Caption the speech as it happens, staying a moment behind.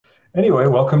Anyway,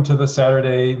 welcome to the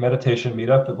Saturday Meditation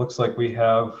Meetup. It looks like we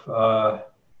have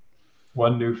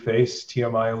one new face,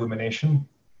 TMI Illumination.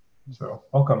 So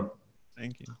welcome.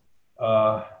 Thank you.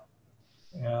 Uh,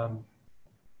 and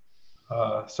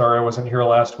sorry I wasn't here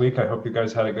last week. I hope you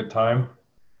guys had a good time.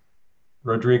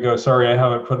 Rodrigo, sorry I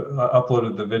haven't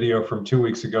uploaded the video from 2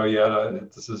 weeks ago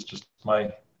yet. This is just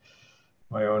my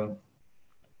own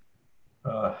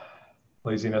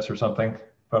laziness or something,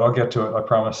 but I'll get to it, I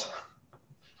promise.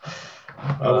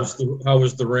 How was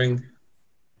the ring?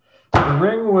 The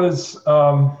ring was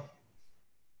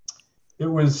it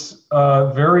was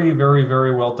very, very,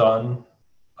 very well done.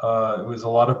 It was a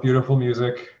lot of beautiful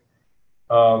music.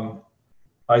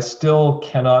 I still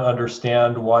cannot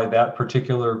understand why that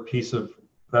particular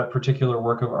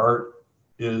work of art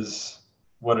is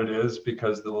what it is,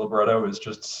 because the libretto is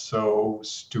just so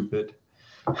stupid.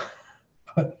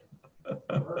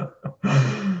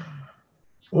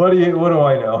 What do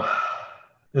I know?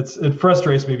 It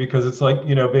frustrates me because it's like,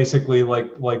 basically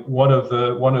like one of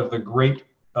the great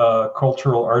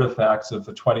cultural artifacts of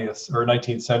the 20th or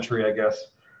 19th century, I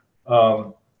guess,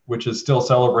 which is still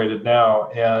celebrated now,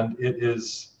 and it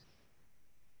is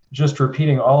just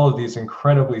repeating all of these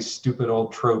incredibly stupid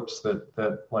old tropes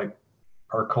that like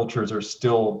our cultures are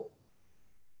still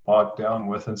bogged down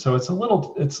with. And so it's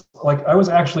like I was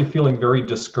actually feeling very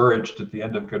discouraged at the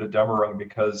end of Götterdämmerung,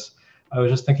 because I was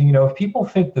just thinking, if people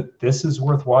think that this is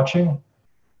worth watching,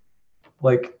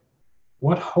 like,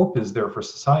 what hope is there for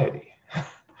society?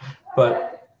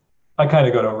 But I kind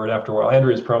of got over it after a while.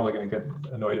 Andrew's probably going to get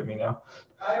annoyed at me now.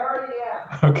 I already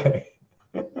am. Okay.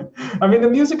 I mean, the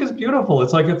music is beautiful.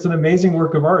 It's like it's an amazing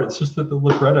work of art. It's just that the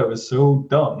libretto is so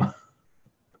dumb.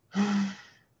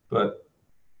 But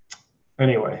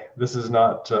anyway, this is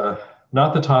not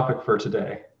the topic for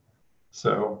today.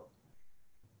 So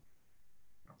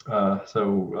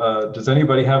does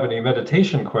anybody have any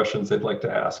meditation questions they'd like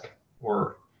to ask,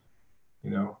 or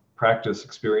practice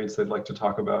experience they'd like to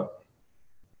talk about?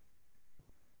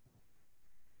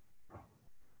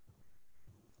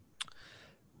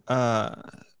 I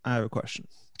have a question.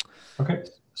 Okay.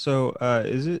 So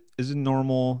is it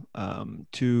normal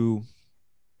to,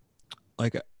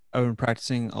 like, I've been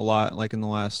practicing a lot, like in the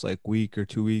last week or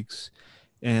 2 weeks,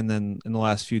 and then in the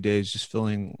last few days just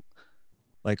feeling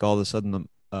like all of a sudden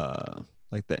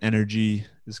the energy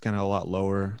is kind of a lot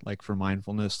lower, like for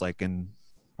mindfulness, like in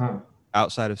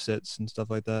outside of sits and stuff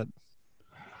like that?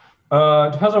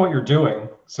 Depends on what you're doing.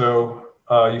 So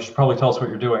you should probably tell us what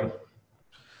you're doing.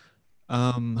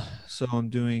 So I'm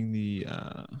doing the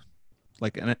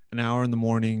like an hour in the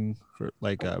morning for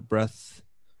breath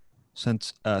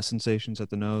sensations at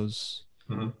the nose,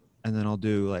 Mm-hmm. and then I'll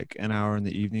do like an hour in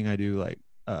the evening. I do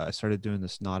I started doing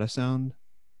this nada sound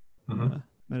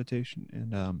meditation,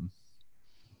 and I'm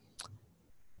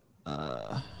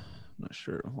not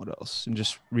sure what else, and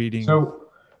just reading.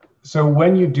 So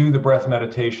when you do the breath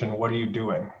meditation, what are you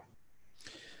doing?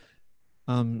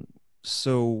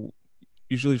 So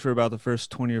usually for about the first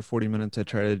 20 or 40 minutes, I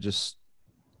try to just,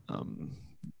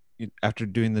 after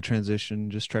doing the transition,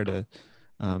 just try to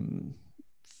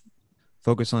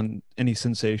focus on any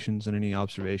sensations and any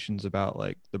observations about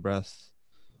like the breath,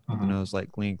 the nose,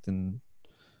 like length and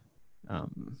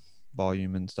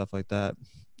volume and stuff like that.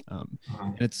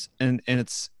 And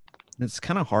it's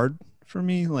kind of hard for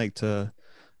me, like to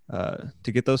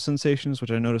get those sensations,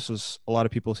 which I noticed was a lot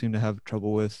of people seem to have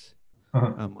trouble with.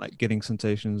 Like getting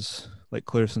sensations, like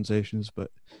clear sensations,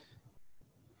 but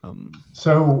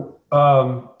so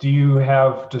do you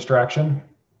have distraction?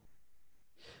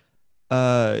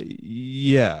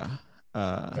 Yeah.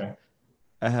 Okay.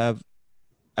 I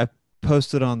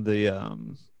posted on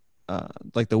the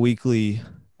like the weekly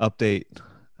update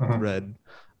thread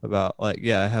about I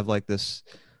have like this,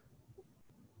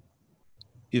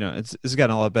 it's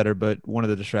gotten a lot better, but one of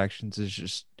the distractions is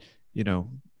just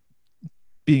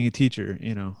being a teacher,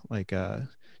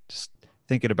 just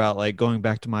thinking about like going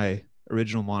back to my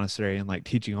original monastery and like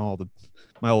teaching all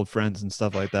my old friends and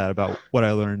stuff like that about what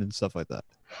I learned and stuff like that.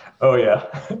 Oh yeah,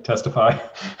 testify.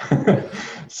 It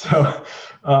sounds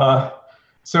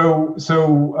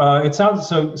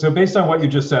so based on what you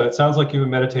just said, it sounds like you've been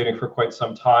meditating for quite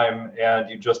some time and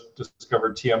you just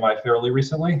discovered TMI fairly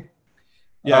recently.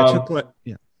 Yeah,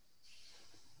 yeah.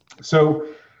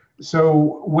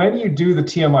 So when you do the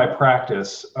TMI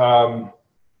practice,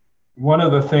 one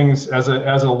of the things as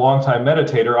a longtime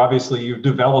meditator, obviously you've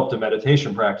developed a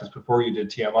meditation practice before you did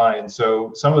TMI. And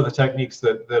so some of the techniques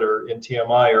that are in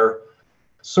TMI are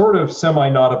sort of semi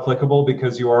not applicable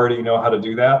because you already know how to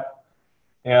do that.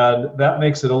 And that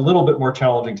makes it a little bit more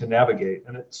challenging to navigate.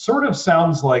 And it sort of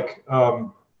sounds like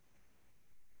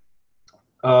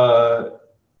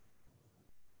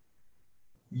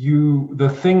the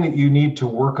thing that you need to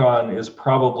work on is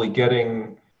probably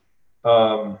getting,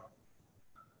 how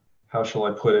shall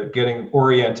I put it, getting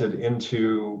oriented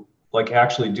into like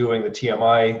actually doing the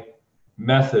TMI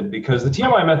method, because the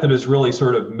TMI method is really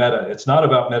sort of meta. It's not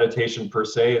about meditation per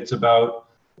se. It's about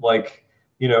like,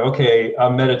 okay,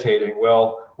 I'm meditating.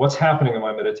 Well, what's happening in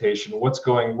my meditation? What's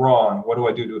going wrong? What do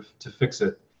I do to fix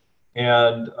it?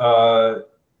 And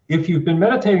if you've been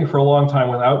meditating for a long time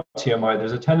without TMI,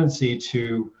 there's a tendency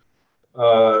to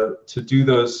do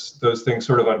those things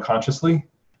sort of unconsciously,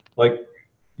 like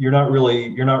you're not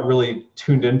really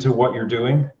tuned into what you're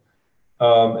doing,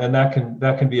 and that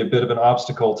can be a bit of an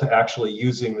obstacle to actually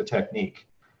using the technique.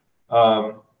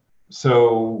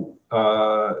 So,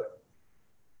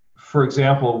 for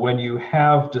example, when you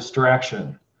have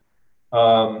distraction,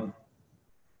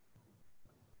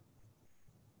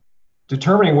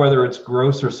 determining whether it's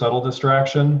gross or subtle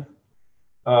distraction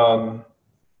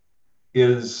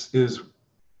is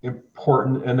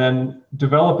important, and then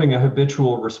developing a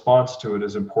habitual response to it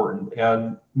is important,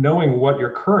 and knowing what your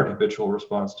current habitual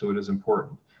response to it is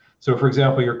important. So, for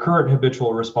example, your current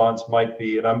habitual response might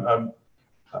be, and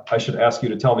I should ask you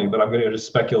to tell me, but I'm going to just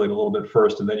speculate a little bit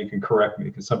first, and then you can correct me,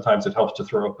 because sometimes it helps to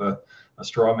throw up a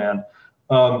straw man.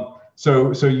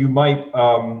 So you might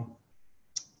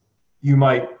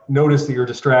notice that you're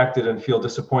distracted and feel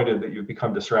disappointed that you've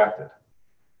become distracted.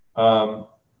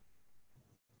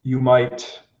 You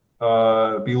might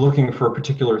be looking for a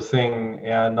particular thing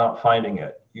and not finding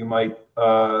it. You might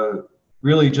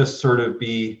really just sort of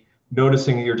be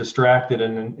noticing that you're distracted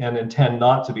and intend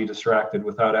not to be distracted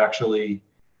without actually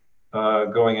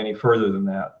going any further than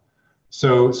that.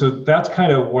 So that's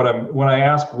kind of when I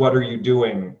ask, what are you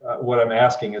doing? What I'm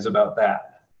asking is about that.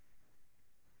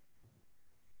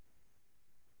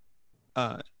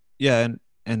 Yeah,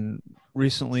 and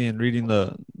recently in reading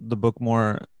the book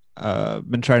more,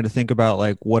 been trying to think about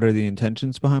like what are the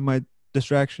intentions behind my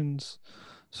distractions.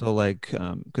 So like,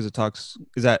 because it talks,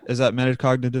 is that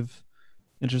metacognitive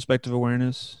introspective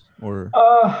awareness, or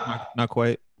not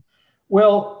quite?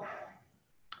 Well,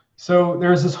 so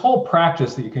there's this whole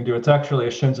practice that you can do. It's actually a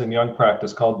Shinzen Young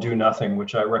practice called do nothing,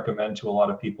 which I recommend to a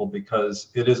lot of people because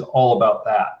it is all about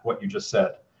that, what you just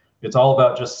said. It's all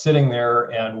about just sitting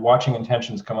there and watching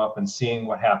intentions come up and seeing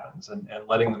what happens and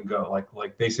letting them go.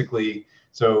 Like basically,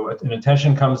 so an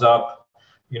intention comes up,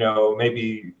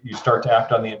 maybe you start to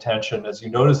act on the intention. As you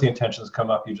notice the intentions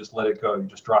come up, you just let it go. You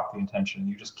just drop the intention.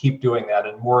 You just keep doing that,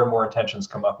 and more intentions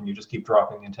come up, and you just keep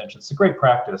dropping the intention. It's a great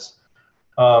practice.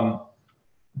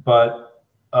 But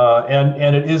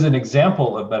it is an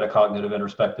example of metacognitive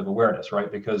introspective awareness,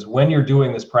 right? Because when you're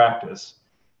doing this practice,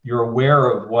 you're aware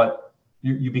of what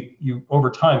you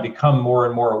over time become more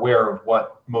and more aware of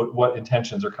what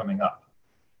intentions are coming up.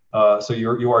 So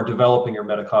you are developing your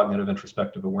metacognitive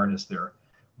introspective awareness there.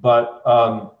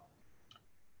 But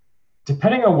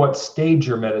depending on what stage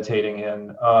you're meditating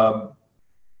in,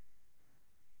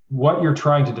 what you're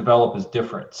trying to develop is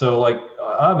different. So like,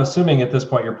 I'm assuming at this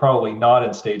point, you're probably not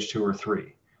in stage 2 or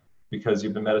 3 because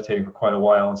you've been meditating for quite a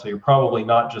while. And so you're probably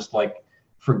not just like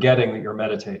forgetting that you're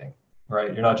meditating,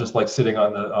 right? You're not just like sitting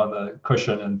on the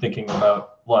cushion and thinking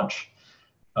about lunch.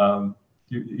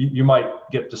 You might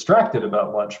get distracted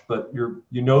about lunch, but you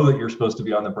know that you're supposed to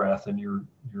be on the breath, and you're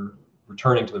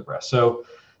returning to the breath. So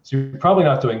you're probably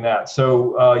not doing that.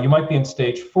 So you might be in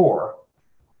stage 4.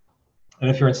 And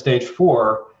if you're in stage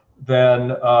 4, then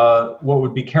what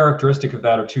would be characteristic of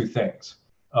that are 2 things,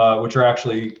 which are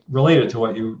actually related to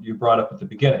what you brought up at the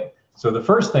beginning. So the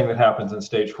first thing that happens in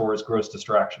stage 4 is gross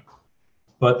distraction.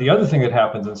 But the other thing that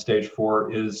happens in stage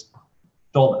 4 is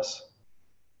dullness.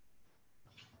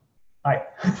 Hi.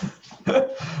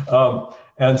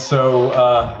 And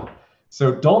so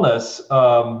dullness,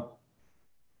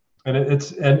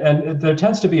 and there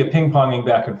tends to be a ping-ponging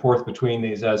back and forth between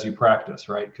these as you practice,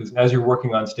 right? Because as you're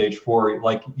working on stage 4,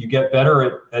 like you get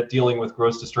better at dealing with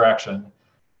gross distraction,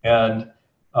 and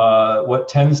what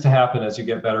tends to happen as you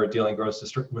get better at dealing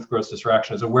with gross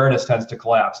distraction is awareness tends to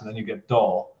collapse, and then you get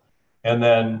dull, and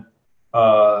then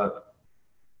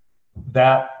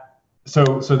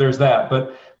so there's that.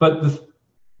 But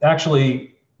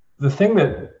actually, the thing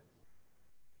that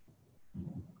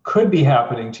could be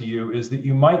happening to you is that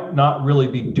you might not really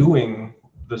be doing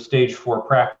the stage 4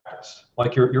 practice.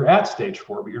 Like you're at stage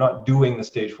 4, but you're not doing the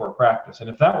stage 4 practice. And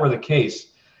if that were the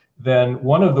case, then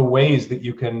one of the ways that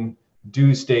you can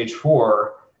do stage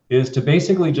 4 is to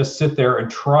basically just sit there and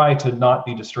try to not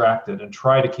be distracted and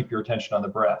try to keep your attention on the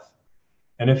breath.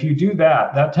 And if you do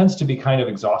that, that tends to be kind of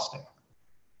exhausting.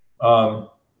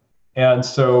 And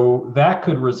so that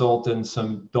could result in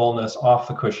some dullness off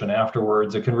the cushion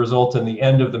afterwards. It can result in the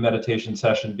end of the meditation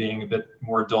session being a bit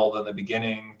more dull than the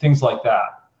beginning, things like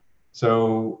that.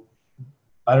 So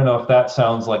I don't know if that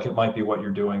sounds like it might be what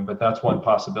you're doing, but that's one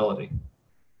possibility.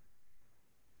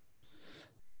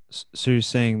 So you're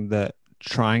saying that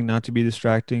trying not to be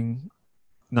distracting,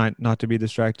 not to be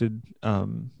distracted,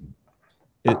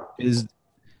 it is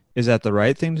that the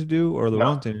right thing to do or the No.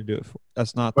 wrong thing to do it for?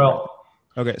 That's not the right thing. Well,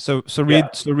 Okay, so yeah.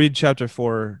 read chapter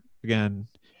 4 again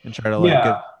and try to like Yeah.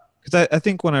 get, because I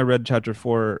think when I read chapter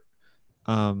 4,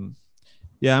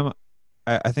 yeah,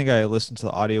 I think I listened to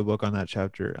the audiobook on that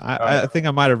chapter. I think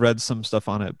I might have read some stuff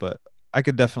on it, but I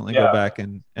could definitely go Yeah. back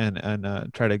and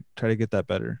try to get that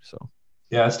better. So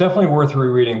Yeah, it's definitely worth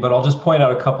rereading, but I'll just point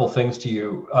out a couple things to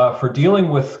you. For dealing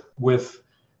with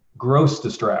gross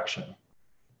distraction.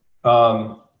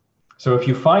 So if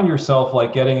you find yourself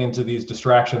like getting into these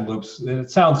distraction loops, it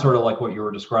sounds sort of like what you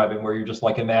were describing, where you're just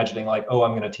like imagining like, oh,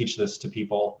 I'm going to teach this to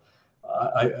people.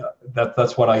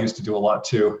 That's what I used to do a lot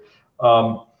too.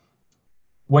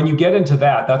 When you get into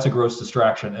that, that's a gross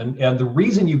distraction. And the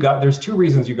reason there's two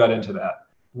reasons you got into that.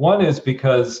 One is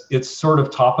because it's sort of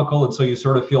topical, and so you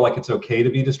sort of feel like it's okay to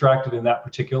be distracted in that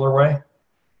particular way.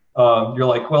 You're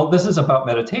like, well, this is about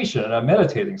meditation and I'm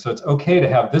meditating, so it's okay to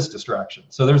have this distraction.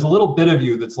 So there's a little bit of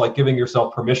you that's like giving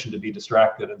yourself permission to be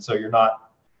distracted, and so you're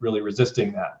not really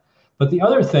resisting that. But the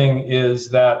other thing is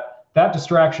that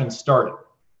distraction started,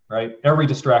 right? Every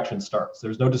distraction starts.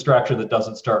 There's no distraction that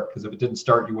doesn't start, because if it didn't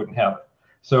start, you wouldn't have it.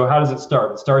 So how does it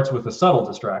start? It starts with a subtle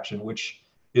distraction, which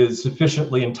is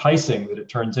sufficiently enticing that it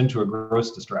turns into a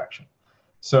gross distraction.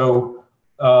 So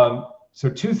so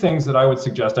two things that I would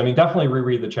suggest, I mean, definitely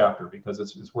reread the chapter because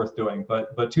it's worth doing,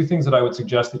 but two things that I would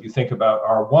suggest that you think about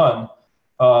are, one,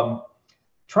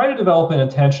 try to develop an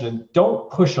intention and don't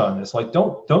push on this. Like,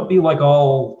 don't be like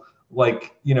all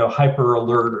like, hyper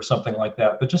alert or something like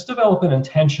that, but just develop an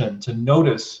intention to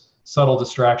notice subtle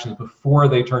distractions before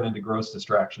they turn into gross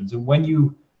distractions. And when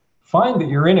you find that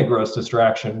you're in a gross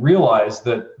distraction, realize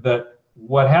that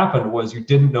what happened was you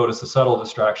didn't notice the subtle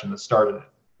distraction that started it,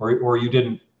 or you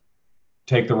didn't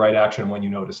take the right action when you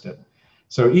noticed it.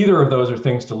 So either of those are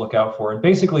things to look out for. And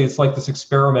basically it's like this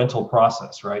experimental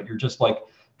process, right? You're just like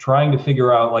trying to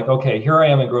figure out like, okay, here I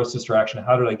am in gross distraction.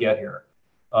 How did I get here?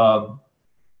 And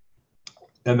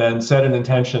then set an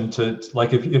intention to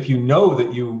like, if you know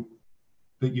that you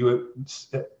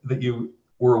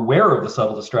were aware of the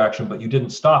subtle distraction, but you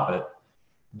didn't stop it,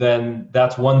 then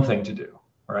that's one thing to do,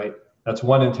 right? That's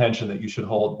one intention that you should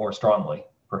hold more strongly,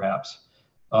 perhaps.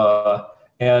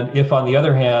 And if, on the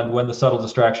other hand, when the subtle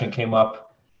distraction came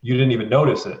up, you didn't even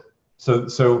notice it.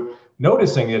 So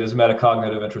noticing it is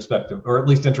metacognitive introspective, or at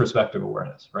least introspective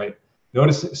awareness, right?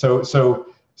 Notice.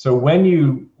 So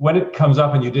when it comes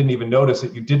up and you didn't even notice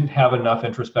it, you didn't have enough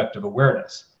introspective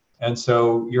awareness. And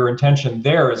so your intention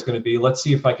there is going to be, let's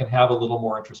see if I can have a little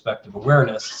more introspective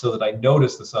awareness so that I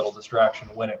notice the subtle distraction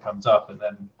when it comes up and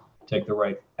then take the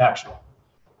right action.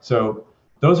 So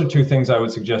those are two things I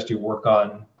would suggest you work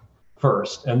on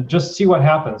first, and just see what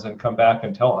happens and come back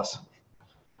and tell us.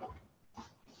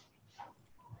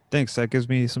 thanks. That gives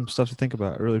me some stuff to think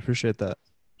about. I really appreciate that.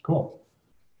 Cool.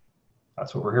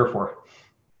 That's what we're here for.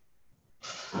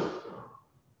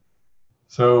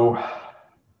 So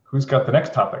who's got the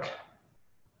next topic?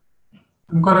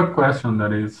 I've got a question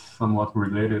that is somewhat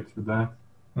related to that.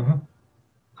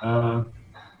 Mm-hmm.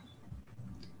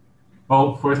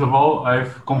 Well, first of all,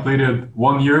 I've completed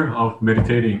 1 year of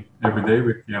meditating every day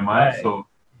with EMI, Right. so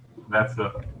that's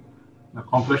an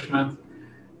accomplishment.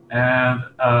 And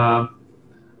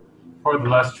for the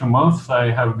last 2 months, I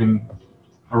have been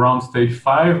around stage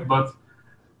 5, but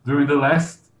during the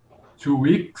last 2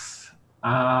 weeks,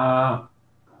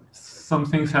 some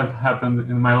things have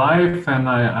happened in my life, and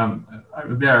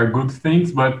they are good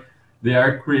things, but they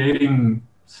are creating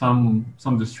some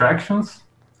distractions.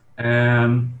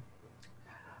 And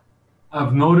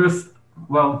I've noticed,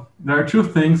 well, there are two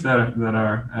things that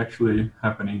are actually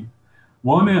happening.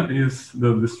 One is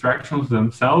the distractions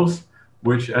themselves,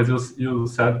 which, as you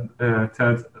said,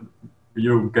 Ted,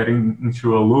 you're getting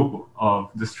into a loop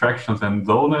of distractions and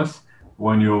dullness.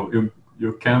 When you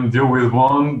can deal with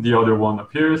one, the other one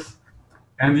appears.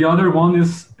 And the other one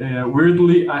is,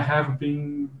 weirdly, I have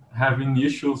been having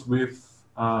issues with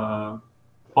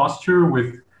posture,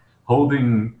 with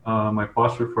holding my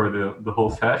posture for the whole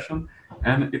session.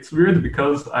 And it's weird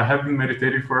because I have been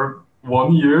meditating for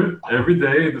 1 year every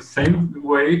day the same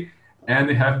way, and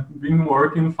it have been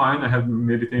working fine. I have been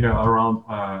meditating around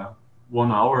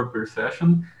 1 hour per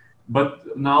session,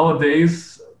 but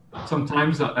nowadays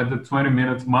sometimes at the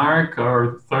 20-minute mark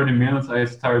or 30 minutes I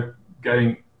start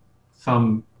getting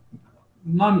some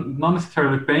not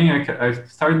necessarily pain. I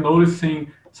started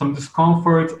noticing some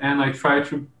discomfort, and I try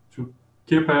to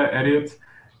keep at it.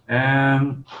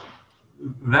 And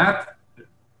that,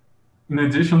 in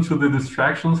addition to the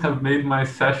distractions, have made my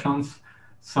sessions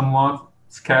somewhat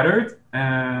scattered.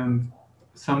 And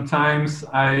sometimes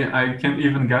I can't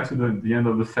even get to the end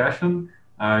of the session.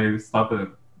 I stop at,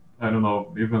 I don't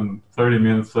know, even 30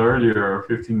 minutes earlier or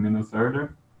 15 minutes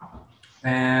earlier.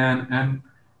 And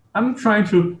I'm trying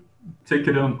to take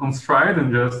it on stride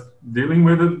and just dealing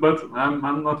with it, but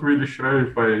I'm not really sure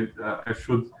if I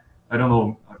should, I don't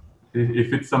know,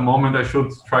 if it's a moment I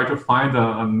should try to find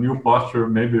a new posture,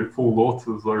 maybe full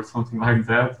lotus or something like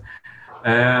that.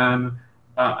 And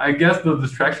I guess the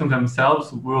distractions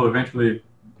themselves will eventually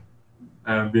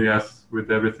be as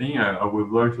with everything. I will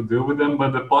learn to deal with them,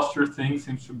 but the posture thing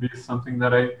seems to be something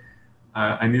that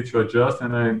I need to adjust,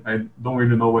 and I don't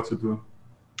really know what to do.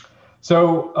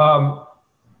 So,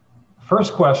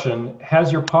 first question,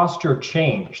 has your posture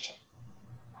changed?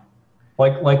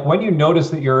 Like when you notice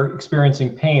that you're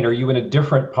experiencing pain, are you in a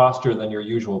different posture than your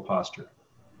usual posture?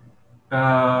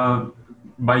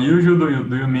 By usual,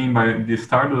 do you mean by the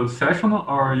start of the session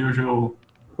or usual?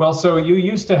 Well, so you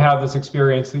used to have this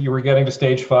experience that you were getting to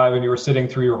stage 5 and you were sitting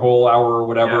through your whole hour or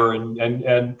whatever, yeah.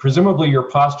 and presumably your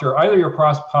posture, either your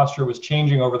posture was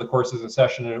changing over the course of the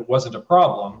session and it wasn't a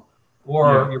problem,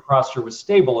 or your posture was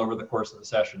stable over the course of the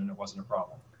session and it wasn't a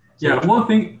problem. So yeah, one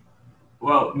thing,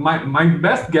 well, my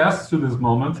best guess to this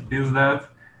moment is that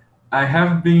I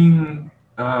have been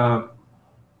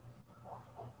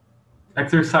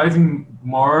exercising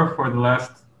more for the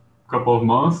last couple of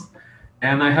months,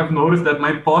 and I have noticed that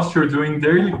my posture during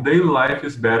daily life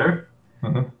is better.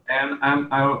 Mm-hmm. And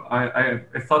I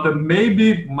thought that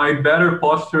maybe my better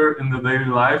posture in the daily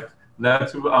life led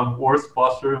to a worse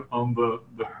posture on the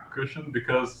cushion,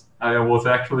 because I was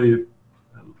actually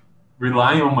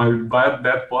relying on my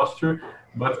bad posture.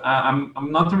 But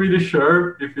I'm not really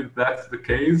sure if that's the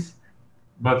case,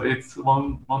 but it's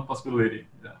one possibility.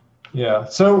 Yeah. Yeah.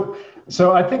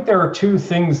 So I think there are two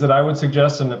things that I would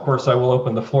suggest, and of course I will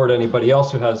open the floor to anybody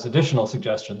else who has additional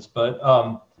suggestions.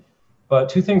 But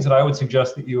two things that I would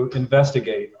suggest that you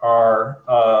investigate are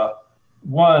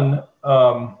one,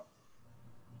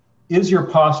 is the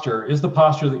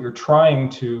posture that you're trying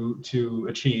to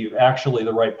achieve actually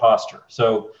the right posture?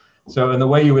 So and the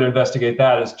way you would investigate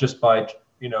that is just by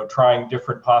trying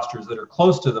different postures that are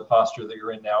close to the posture that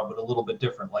you're in now, but a little bit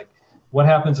different. Like, what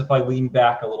happens if I lean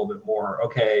back a little bit more?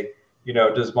 Okay,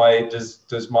 does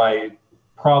my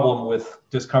problem with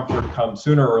discomfort come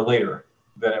sooner or later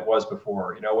than it was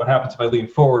before? What happens if I lean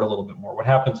forward a little bit more? What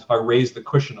happens if I raise the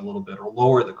cushion a little bit or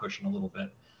lower the cushion a little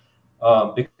bit?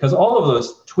 Because all of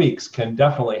those tweaks can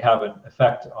definitely have an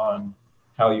effect on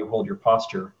how you hold your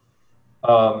posture.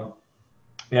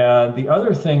 And the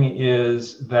other thing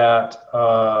is that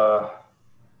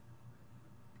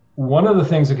one of the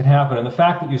things that can happen, and the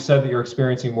fact that you said that you're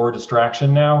experiencing more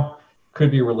distraction now could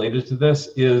be related to this,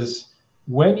 is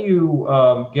when you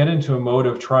get into a mode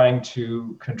of trying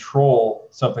to control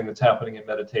something that's happening in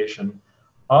meditation,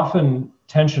 often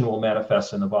tension will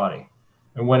manifest in the body.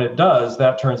 And when it does,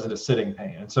 that turns into sitting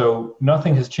pain. And so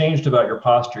nothing has changed about your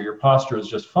posture. Your posture is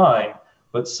just fine,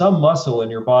 but some muscle in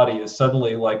your body is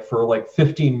suddenly, like for like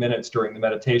 15 minutes during the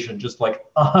meditation, just like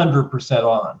 100%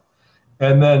 on.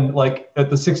 And then like at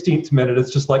the 16th minute,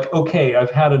 it's just like, okay,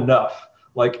 I've had enough.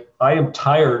 Like, I am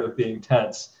tired of being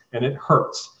tense and it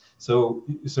hurts. So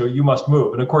you must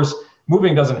move. And of course,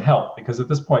 moving doesn't help, because at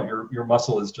this point your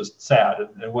muscle is just sad,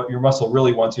 and what your muscle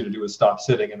really wants you to do is stop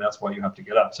sitting, and that's why you have to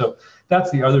get up. So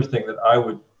that's the other thing that I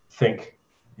would think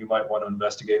you might want to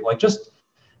investigate. Like, just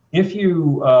if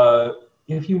you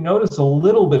notice a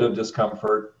little bit of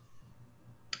discomfort,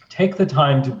 take the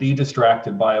time to be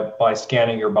distracted by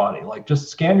scanning your body. Like, just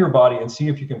scan your body and see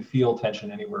if you can feel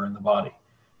tension anywhere in the body.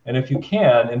 And if you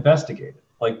can, investigate it.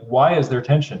 Like, why is there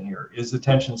tension here? Is the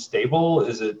tension stable?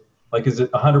 Is it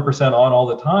 100% on all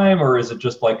the time? Or is it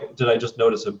just like, did I just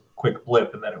notice a quick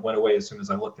blip and then it went away as soon as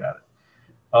I looked at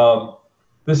it?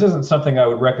 This isn't something I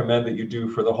would recommend that you do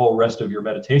for the whole rest of your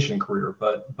meditation career,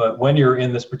 but when you're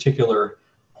in this particular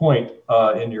point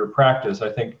in your practice, I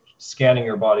think scanning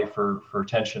your body for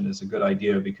tension is a good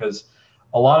idea, because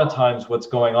a lot of times what's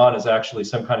going on is actually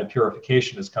some kind of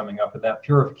purification is coming up, and that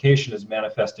purification is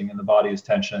manifesting in the body as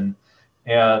tension.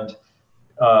 And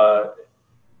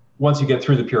once you get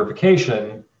through the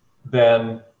purification,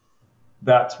 then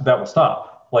that will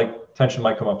stop. Like, tension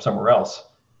might come up somewhere else,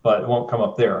 but it won't come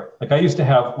up there. Like, I used to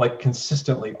have, like,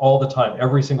 consistently all the time,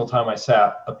 every single time I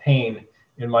sat, a pain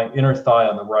in my inner thigh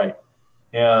on the right.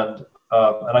 And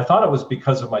And I thought it was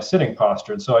because of my sitting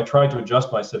posture. And so I tried to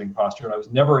adjust my sitting posture, and I was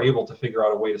never able to figure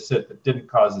out a way to sit that didn't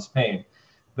cause this pain.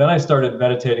 Then I started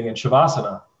meditating in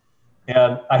Shavasana,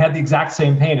 and I had the exact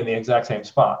same pain in the exact same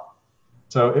spot.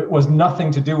 So it was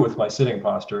nothing to do with my sitting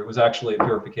posture. It was actually a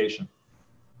purification.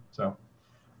 So,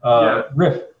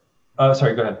 Riff,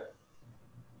 sorry, go ahead.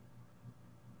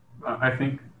 I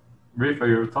think, Riff, are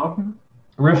you talking?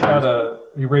 Riff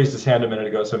he raised his hand a minute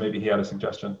ago, so maybe he had a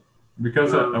suggestion.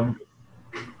 Because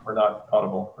Or not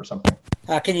audible or something.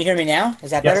 Can you hear me now?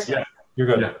 Is that Yes, better? yeah, you're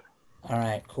good. Yeah. All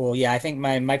right, cool. Yeah, I think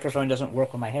my microphone doesn't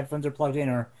work when my headphones are plugged in,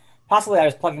 or possibly I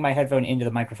was plugging my headphone into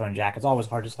the microphone jack. It's always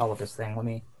hard to tell with this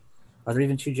thing. Are there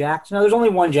even two jacks? No, there's only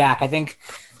one jack. I think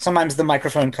sometimes the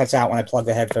microphone cuts out when I plug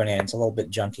the headphone in. It's a little bit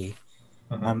junky.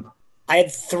 Mm-hmm. I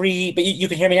had three, but you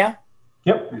can hear me now?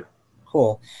 Yep.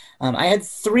 Cool. I had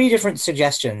three different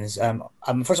suggestions.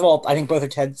 First of all, I think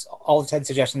all of Ted's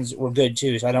suggestions were good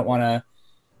too, so I don't want to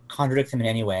contradict them in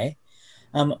any way.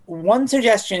 One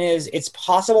suggestion is it's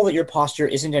possible that your posture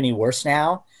isn't any worse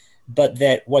now, but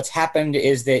that what's happened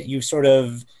is that you've sort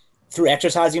of, through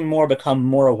exercising more, become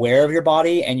more aware of your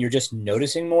body, and you're just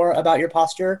noticing more about your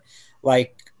posture.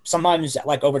 Like sometimes,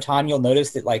 like over time, you'll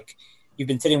notice that like you've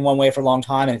been sitting one way for a long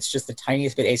time and it's just the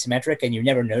tiniest bit asymmetric and you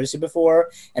never noticed it before,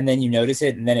 and then you notice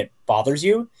it and then it bothers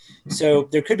you. So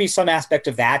there could be some aspect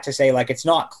of that to say like it's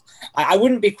not, I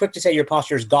wouldn't be quick to say your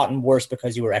posture has gotten worse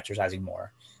because you were exercising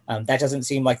more. That doesn't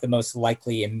seem like the most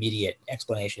likely immediate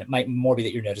explanation. It might more be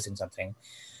that you're noticing something.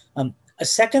 A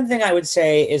second thing I would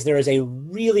say is there is a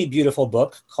really beautiful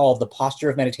book called The Posture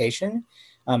of Meditation.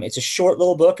 It's a short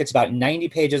little book. It's about 90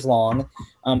 pages long.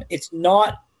 It's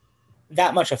not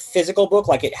that much a physical book.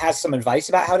 Like it has some advice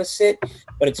about how to sit,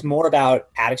 but it's more about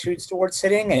attitudes towards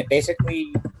sitting. And it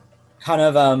basically kind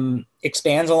of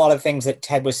expands a lot of things that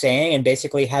Ted was saying and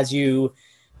basically has you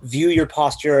view your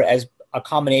posture as a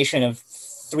combination of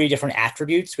three different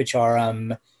attributes, which are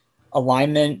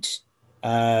alignment,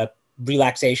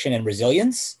 relaxation, and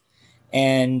resilience.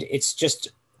 And it's just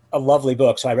a lovely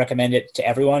book. So I recommend it to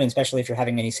everyone, especially if you're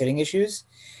having any sitting issues.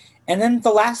 And then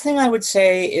the last thing I would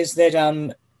say is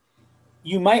that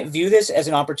you might view this as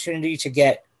an opportunity to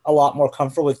get a lot more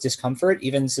comfortable with discomfort,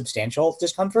 even substantial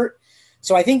discomfort.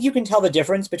 So I think you can tell the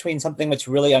difference between something that's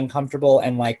really uncomfortable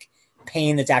and like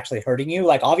pain that's actually hurting you.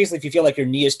 Like obviously if you feel like your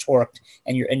knee is torqued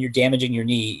and you're damaging your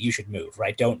knee, you should move,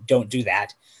 right? Don't do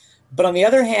that. But on the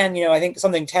other hand, I think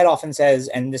something Ted often says,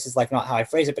 and this is like not how I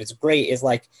phrase it, but it's great, is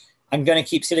like, I'm going to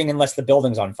keep sitting unless the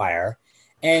building's on fire.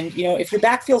 And, if your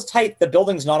back feels tight, the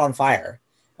building's not on fire.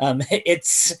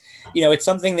 It's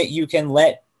something that you can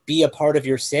let be a part of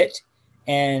your sit.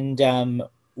 And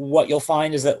what you'll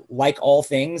find is that like all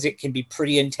things, it can be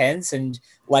pretty intense, and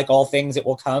like all things, it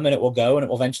will come and it will go and it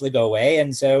will eventually go away.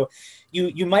 And so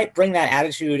you might bring that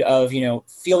attitude of,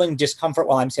 feeling discomfort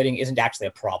while I'm sitting isn't actually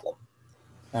a problem.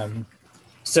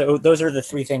 So those are the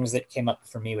three things that came up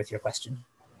for me with your question.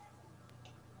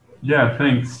 Yeah,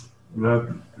 thanks. I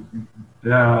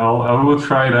will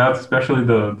try that, especially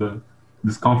the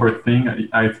discomfort thing.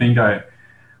 I think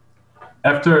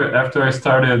after I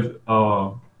started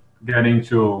getting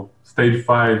to stage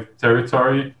 5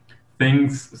 territory,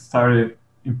 things started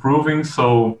improving.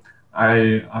 So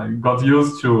I got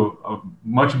used to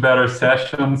much better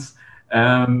sessions.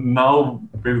 And now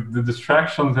with the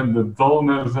distractions and the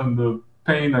dullness and the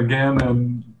pain again,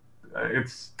 and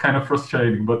it's kind of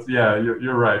frustrating. But yeah,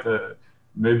 you're right.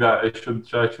 Maybe I should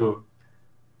try to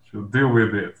deal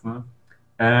with it. Huh?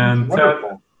 And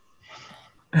wonderful.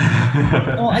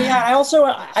 Well, yeah.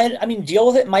 I mean,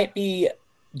 deal with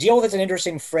it's an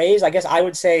interesting phrase. I guess I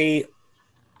would say.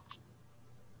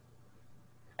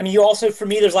 I mean, you also, for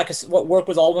me, there's like what work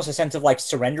was almost a sense of like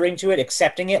surrendering to it,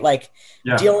 accepting it. Like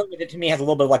dealing with it to me has a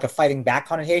little bit of like a fighting back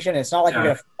connotation. It's not like you're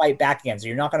going to fight back against it.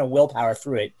 You're not going to willpower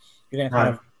through it. You're going to kind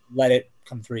of let it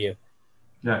come through you.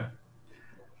 Yeah.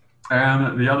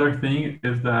 And the other thing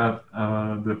is that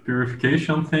the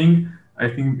purification thing, I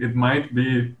think it might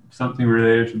be something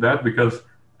related to that because,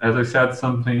 as I said,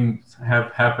 some things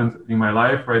have happened in my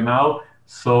life right now.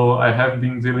 So I have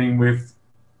been dealing with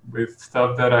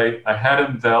stuff that I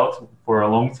hadn't dealt for a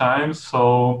long time.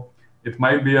 So it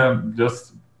might be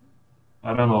just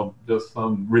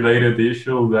some related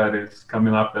issue that is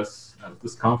coming up as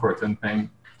discomfort and pain.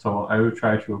 So I will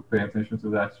try to pay attention to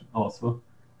that also.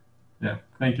 Yeah,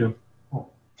 thank you.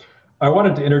 I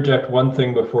wanted to interject one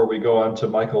thing before we go on to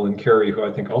Michael and Carrie, who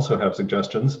I think also have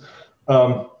suggestions.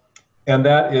 And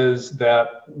that is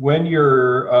that when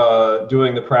you're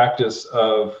doing the practice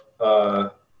of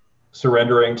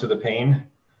surrendering to the pain,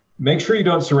 make sure you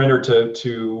don't surrender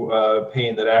to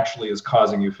pain that actually is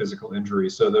causing you physical injury.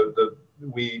 So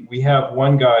we have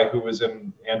one guy who was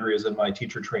in Andrea's in my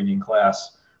teacher training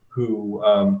class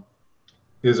who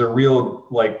is a real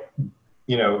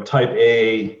type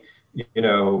A,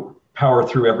 power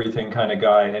through everything kind of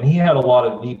guy, and he had a lot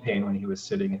of knee pain when he was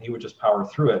sitting, and he would just power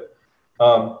through it.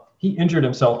 He injured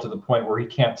himself to the point where he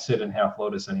can't sit in half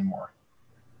lotus anymore,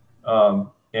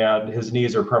 and his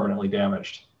knees are permanently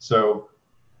damaged. So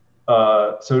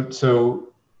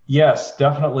yes,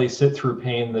 definitely sit through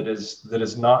pain that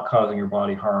is not causing your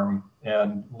body harm,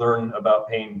 and learn about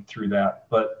pain through that.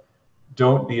 But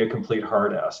don't be a complete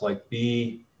hard ass. Like,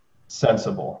 be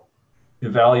sensible.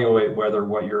 Evaluate whether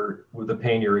the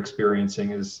pain you're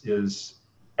experiencing is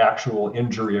actual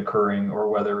injury occurring, or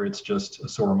whether it's just a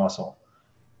sore muscle.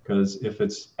 Because if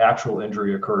it's actual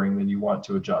injury occurring, then you want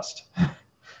to adjust.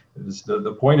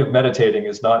 The point of meditating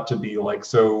is not to be like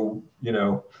so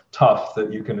tough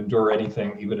that you can endure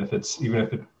anything, even if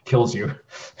it kills you.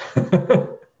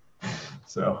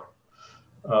 So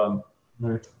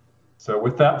Right. so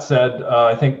with that said,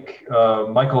 I think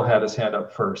Michael had his hand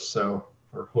up first, or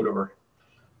Hodor.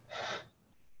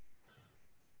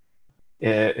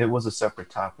 It was a separate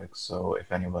topic, so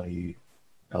if anybody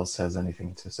else has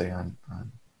anything to say on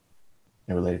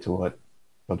related to what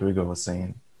Rodrigo was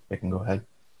saying, they can go ahead.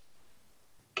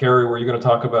 Carrie, were you going to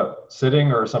talk about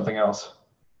sitting or something else?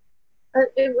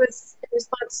 It was in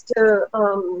response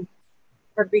to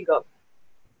Rodrigo,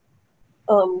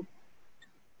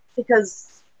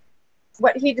 because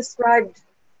what he described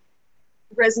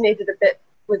resonated a bit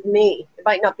with me. It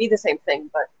might not be the same thing,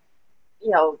 but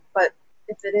but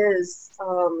if it is,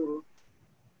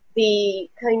 the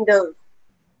kind of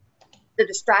the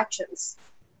distractions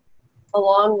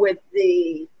along with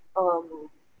the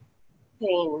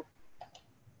pain.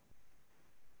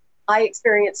 I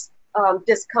experienced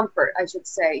discomfort, I should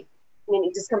say,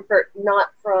 meaning discomfort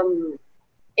not from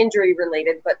injury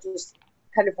related, but just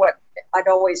kind of what I'd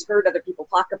always heard other people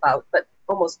talk about, but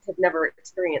almost had never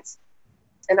experienced.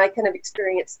 And I kind of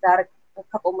experienced that a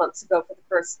couple months ago for the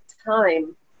first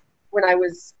time, when I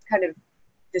was kind of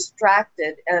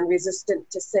distracted and resistant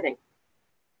to sitting.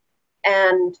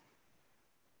 And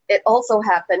it also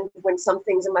happened when some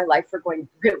things in my life were going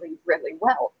really, really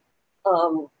well.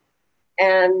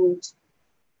 And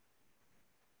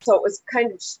so it was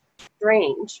kind of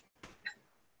strange.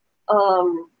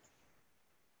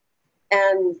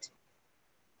 And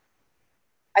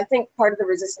I think part of the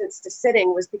resistance to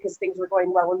sitting was because things were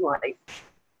going well in life.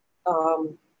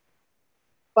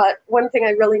 But one thing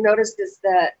I really noticed is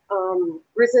that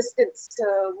resistance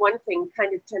to one thing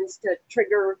kind of tends to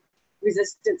trigger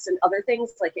resistance in other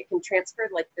things. Like, it can transfer,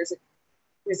 like there's a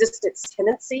resistance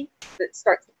tendency that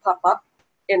starts to pop up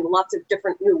in lots of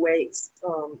different new ways.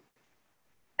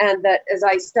 And that as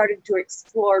I started to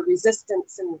explore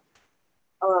resistance and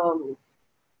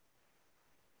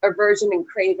aversion and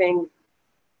craving,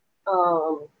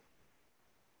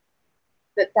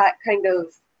 that kind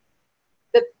of,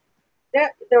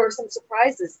 that there were some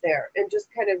surprises there, and just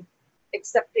kind of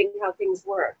accepting how things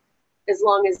were, as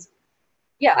long as,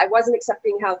 I wasn't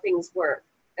accepting how things were,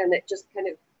 and it just kind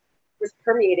of was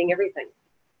permeating everything.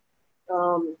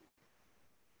 And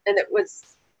it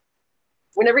was,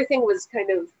 when everything was kind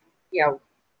of,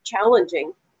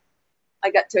 challenging,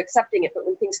 I got to accepting it, but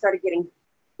when things started getting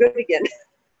good again,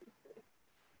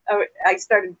 I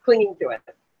started clinging to it,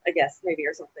 I guess, maybe,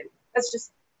 or something. That's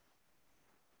just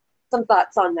some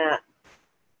thoughts on that.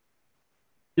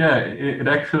 Yeah, it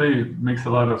actually makes a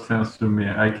lot of sense to me.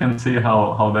 I can see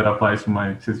how that applies to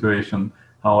my situation,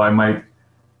 how I might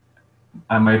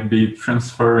be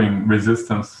transferring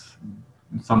resistance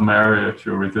in some area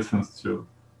to resistance to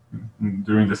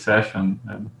during the session.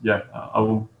 And I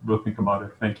will think about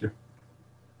it. Thank you.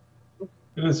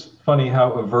 It is funny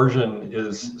how aversion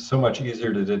is so much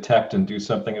easier to detect and do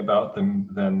something about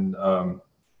than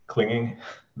clinging,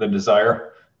 than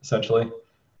desire, essentially.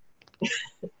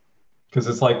 Because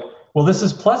it's like, well, this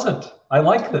is pleasant. I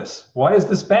like this. Why is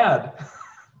this bad?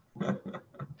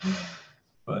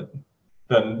 But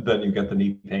then you get the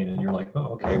knee pain, and you're like, oh,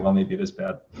 okay, well, maybe it is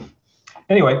bad.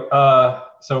 Anyway,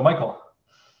 so Michael.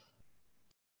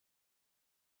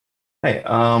 Hey,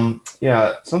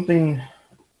 something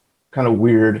kind of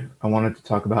weird I wanted to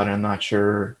talk about, and I'm not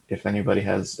sure if anybody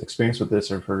has experience with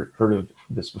this or heard of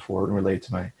this before related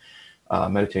to my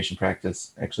meditation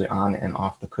practice, actually on and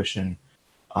off the cushion.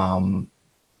 I'm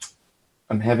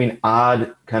having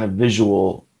odd kind of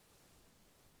visual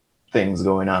things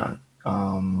going on.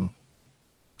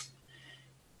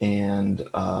 And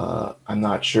I'm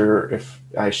not sure if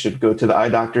I should go to the eye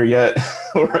doctor yet,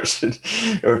 or if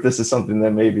this is something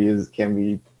that maybe can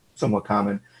be somewhat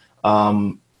common.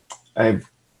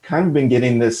 I've kind of been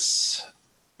getting this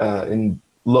in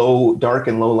dark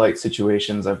and low light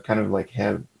situations, I've kind of like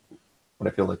have what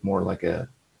I feel like more like a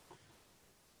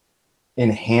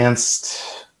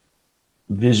enhanced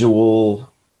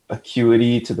visual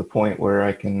acuity to the point where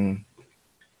I can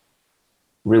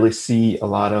really see a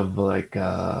lot of like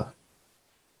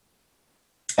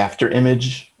after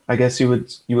image, I guess you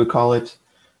would call it.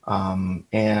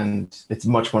 And it's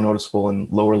much more noticeable in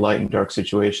lower light and dark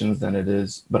situations than it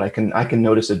is, but I can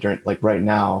notice it during, like right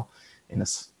now, in a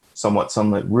somewhat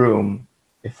sunlit room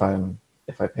if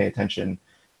I pay attention.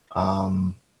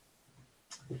 And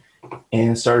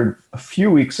it started a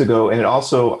few weeks ago, and it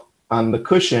also on the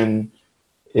cushion,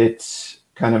 it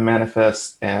kind of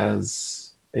manifests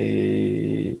as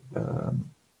a kind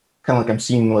of like I'm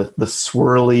seeing the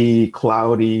swirly,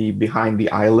 cloudy behind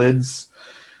the eyelids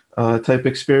type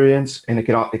experience, and it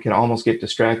can almost get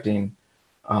distracting,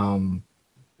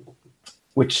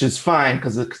 which is fine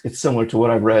because it's similar to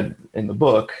what I've read in the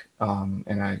book,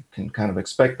 and I can kind of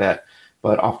expect that.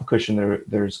 But off the cushion,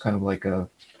 there's kind of like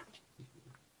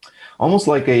almost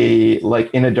like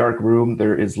in a dark room,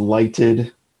 there is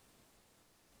lighted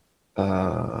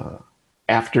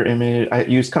after image. I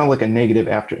use kind of like a negative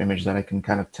after image that I can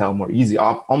kind of tell more easy,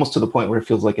 almost to the point where it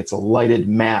feels like it's a lighted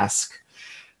mask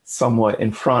somewhat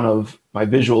in front of my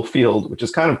visual field, which is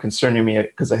kind of concerning me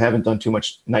because I haven't done too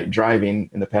much night driving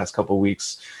in the past couple of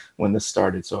weeks when this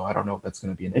started. So I don't know if that's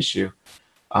going to be an issue.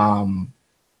 And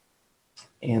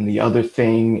the other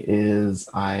thing is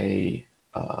I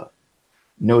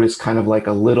noticed kind of like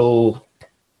a little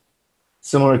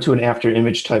similar to an after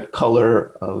image type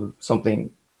color of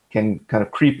something can kind of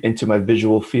creep into my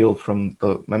visual field from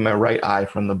my right eye,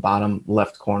 from the bottom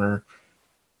left corner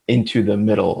into the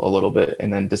middle a little bit,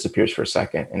 and then disappears for a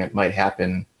second. And it might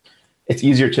happen, it's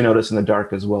easier to notice in the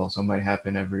dark as well, so it might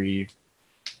happen every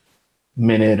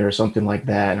minute or something like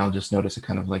that, and I'll just notice it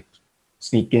kind of like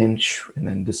sneak in and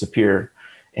then disappear.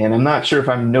 And I'm not sure if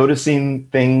I'm noticing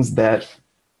things that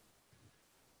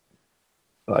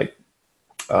like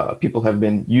people have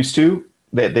been used to,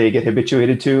 that they get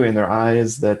habituated to in their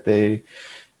eyes, that they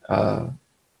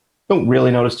don't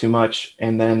really notice too much.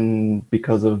 And then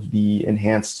because of the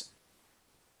enhanced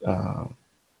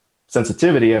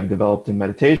sensitivity I've developed in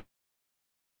meditation,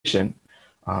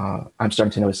 I'm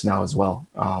starting to notice now as well.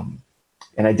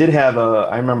 And I did have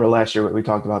I remember last year we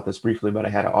talked about this briefly, but I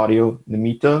had an audio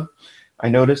nimitta I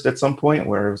noticed at some point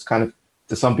where it was kind of,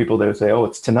 to some people they would say, oh,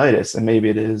 it's tinnitus, and maybe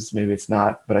it is, maybe it's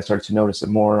not, but I started to notice it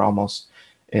more almost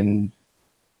in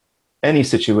any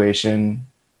situation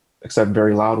except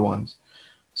very loud ones.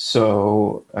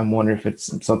 So I'm wondering if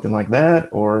it's something like that,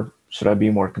 or should I be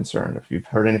more concerned? If you've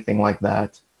heard anything like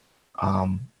that.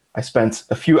 I spent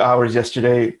a few hours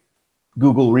yesterday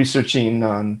Google researching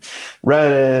on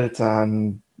Reddit,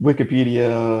 on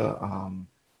Wikipedia.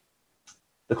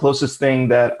 The closest thing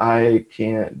that I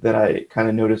kind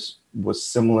of noticed was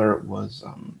similar was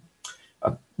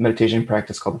a meditation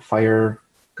practice called the Fire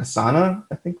Kasana,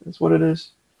 I think that's what it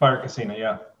is. Fire Casino,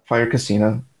 yeah. Fire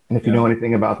Kasina. And if you know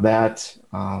anything about that,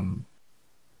 I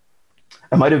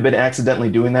might have been accidentally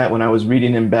doing that when I was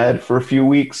reading in bed for a few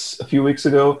weeks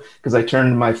ago, because I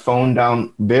turned my phone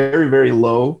down very, very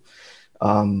low,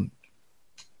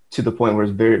 to the point where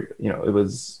it's very, it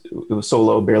was so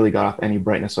low, barely got off any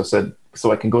brightness. So I said,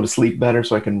 so I can go to sleep better,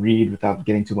 so I can read without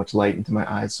getting too much light into my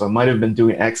eyes. So I might have been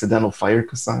doing accidental Fire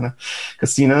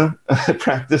Kasina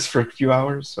practice for a few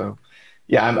hours. So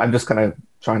yeah, I'm just kind of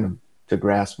trying to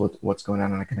grasp what's going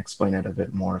on, and I can explain it a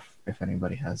bit more if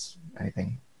anybody has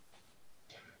anything.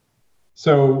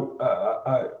 So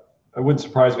it wouldn't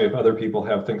surprise me if other people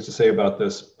have things to say about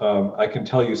this. I can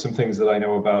tell you some things that I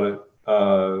know about it.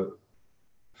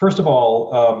 First of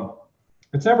all,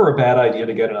 it's never a bad idea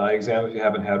to get an eye exam if you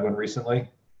haven't had one recently,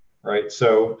 right?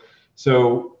 So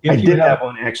if I you did have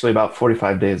one actually about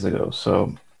 45 days ago.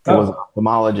 So it was an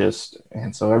ophthalmologist,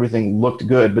 and so everything looked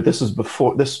good. But this was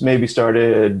before. This maybe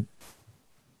started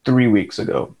 3 weeks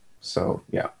ago. So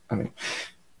yeah, I mean,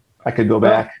 I could go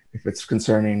back if it's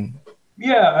concerning.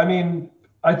 Yeah, I mean,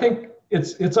 I think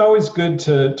it's always good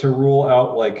to rule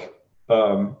out like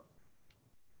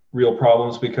real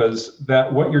problems, because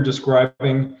that what you're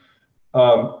describing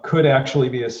could actually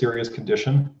be a serious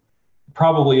condition.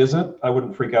 Probably isn't. I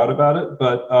wouldn't freak out about it,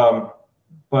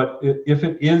 but if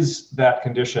it is that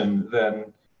condition,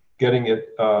 then getting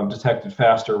it detected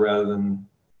faster rather than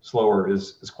slower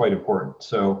is quite important.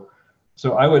 So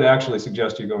I would actually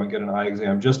suggest you go and get an eye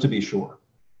exam just to be sure.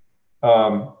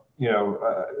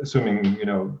 Assuming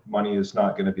money is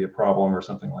not going to be a problem or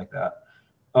something like that.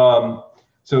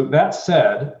 So that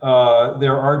said,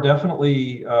 there are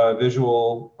definitely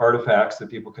visual artifacts that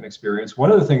people can experience. One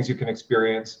of the things you can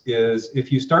experience is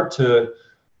if you start to,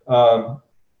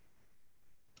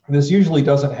 this usually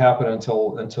doesn't happen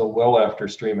until well after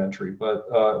stream entry, but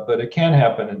it can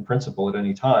happen in principle at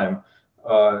any time.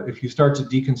 If you start to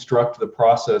deconstruct the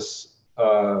process,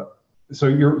 so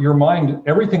your mind,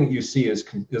 everything that you see is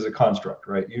a construct,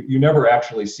 right? You never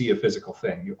actually see a physical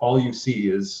thing. All you see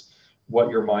is what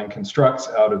your mind constructs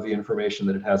out of the information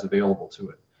that it has available to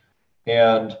it.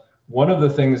 And one of the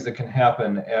things that can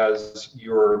happen as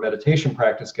your meditation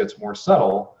practice gets more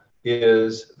subtle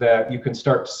is that you can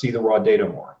start to see the raw data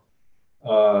more.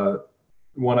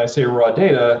 When I say raw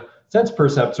data, sense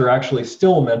percepts are actually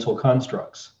still mental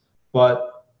constructs,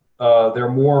 but they're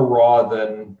more raw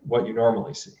than what you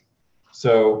normally see.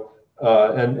 So,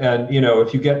 and you know,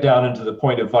 if you get down into the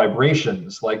point of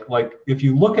vibrations, like if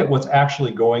you look at what's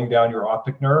actually going down your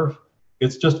optic nerve,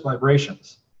 it's just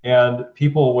vibrations. And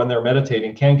people, when they're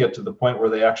meditating, can get to the point where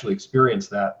they actually experience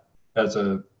that as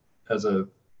a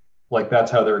like that's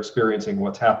how they're experiencing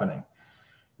what's happening,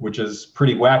 which is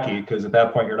pretty wacky because at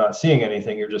that point you're not seeing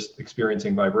anything, you're just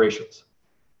experiencing vibrations.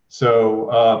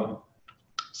 So,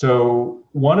 so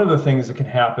one of the things that can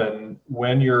happen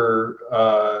when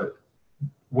you're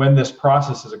when this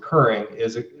process is occurring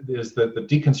is that the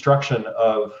deconstruction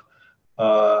of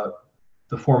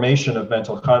the formation of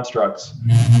mental constructs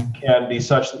can be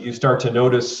such that you start to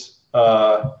notice,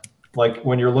 like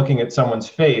when you're looking at someone's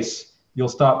face, you'll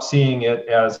stop seeing it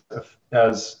as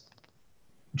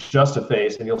just a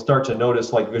face, and you'll start to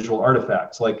notice like visual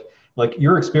artifacts, like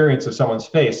your experience of someone's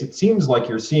face. It seems like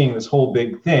you're seeing this whole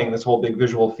big thing, this whole big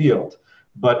visual field,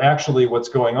 but actually what's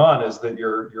going on is that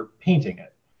you're painting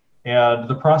it. And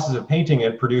the process of painting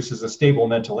it produces a stable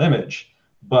mental image,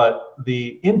 but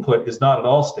the input is not at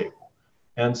all stable.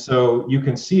 And so you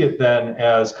can see it then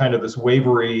as kind of this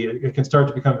wavery, it can start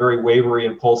to become very wavery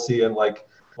and pulsy, and like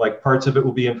parts of it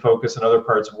will be in focus and other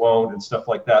parts won't, and stuff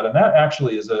like that. And that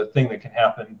actually is a thing that can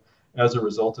happen as a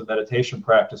result of meditation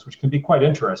practice, which can be quite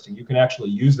interesting. You can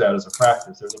actually use that as a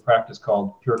practice. There's a practice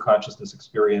called pure consciousness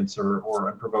experience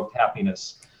or unprovoked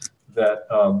happiness that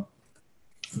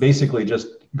basically just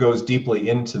goes deeply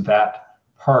into that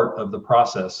part of the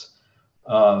process.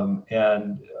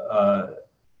 And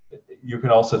you can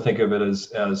also think of it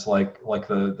as like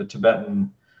the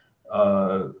Tibetan,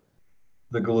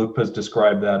 the Gelugpas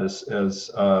describe that as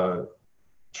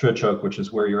Trichuk, which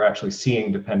is where you're actually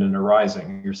seeing dependent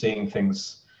arising. You're seeing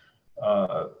things,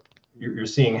 you're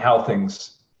seeing how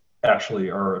things actually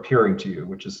are appearing to you,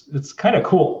 which is, it's kind of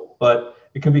cool, but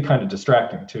it can be kind of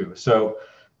distracting too. So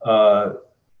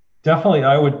definitely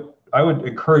I would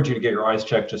encourage you to get your eyes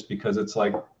checked, just because it's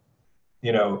like,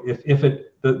 you know, if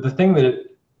the thing that it,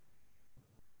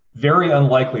 very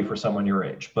unlikely for someone your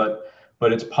age, but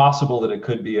it's possible that it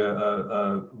could be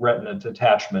a retina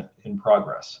detachment in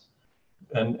progress.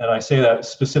 And I say that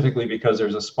specifically because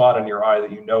there's a spot in your eye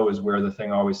that you know is where the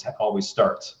thing always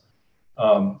starts.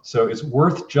 So it's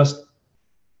worth just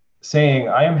saying,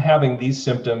 I am having these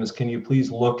symptoms. Can you please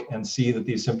look and see that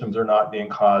these symptoms are not being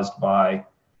caused by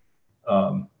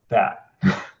that?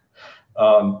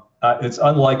 It's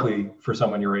unlikely for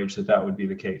someone your age that would be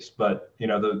the case. But you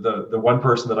know, the one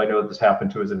person that I know that this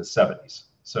happened to is in his 70s.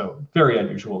 So very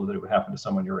unusual that it would happen to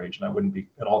someone your age, and I wouldn't be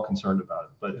at all concerned about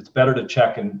it. But it's better to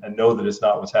check and know that it's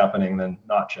not what's happening than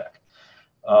not check.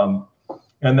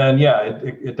 And then, yeah,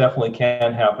 it definitely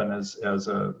can happen as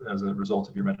a result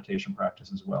of your meditation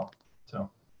practice as well. So,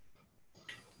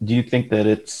 do you think that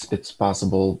it's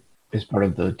possible as part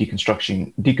of the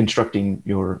deconstructing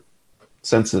your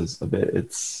senses a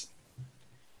bit?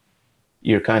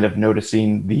 You're kind of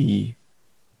noticing the,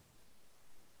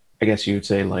 I guess you would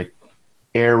say, like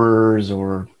errors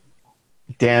or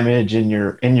damage in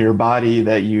your body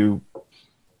that you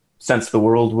sense the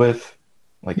world with.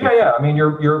 Like yeah. I mean,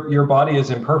 your body is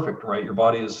imperfect, right? Your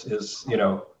body is you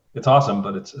know, it's awesome,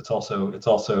 but it's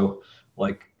also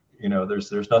like, you know,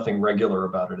 there's nothing regular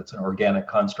about it. It's an organic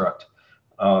construct.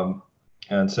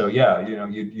 And so, yeah, you know,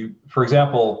 you for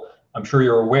example, I'm sure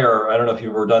you're aware, I don't know if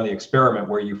you've ever done the experiment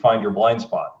where you find your blind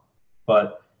spot,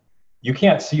 but you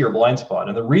can't see your blind spot.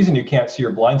 And the reason you can't see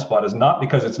your blind spot is not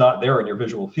because it's not there in your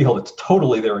visual field. It's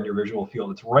totally there in your visual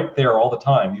field. It's right there all the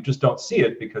time. You just don't see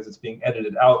it because it's being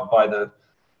edited out by the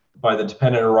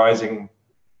dependent arising,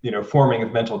 you know, forming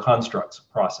of mental constructs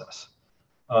process.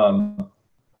 And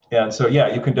so,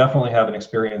 yeah, you can definitely have an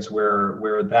experience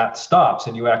where that stops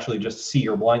and you actually just see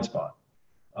your blind spot.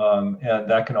 And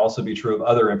that can also be true of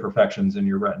other imperfections in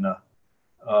your retina.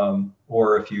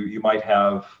 Or if you might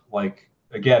have, like,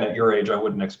 again, at your age, I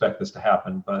wouldn't expect this to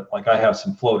happen, but like I have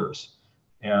some floaters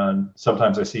and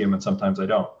sometimes I see them and sometimes I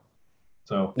don't.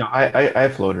 So No, I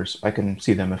have floaters. I can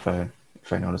see them if I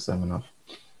notice them enough.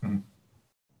 Hmm.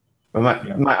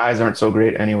 But my eyes aren't so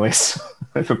great anyways.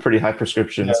 I have a pretty high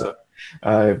prescription, Yeah.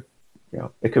 so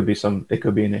it could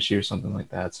be an issue or something like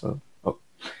that. So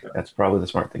that's probably the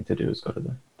smart thing to do, is go to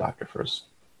the doctor first.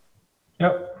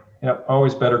 Yep.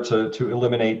 Always better to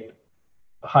eliminate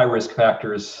high risk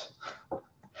factors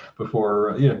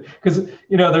before, because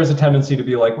there's a tendency to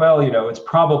be like, well, it's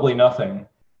probably nothing,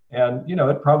 and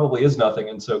it probably is nothing,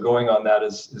 and so going on that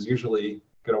is usually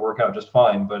going to work out just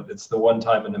fine. But it's the one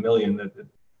time in a million that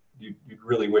you'd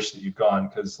really wish that you'd gone,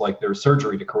 because like there's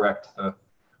surgery to correct the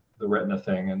retina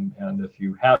thing, and if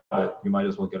you have it, you might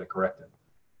as well get it corrected.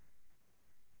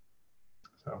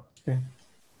 So okay.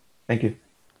 Thank you.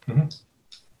 Mm-hmm.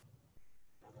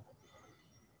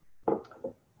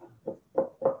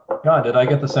 John, did I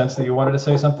get the sense that you wanted to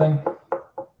say something?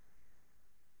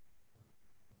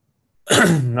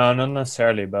 No, not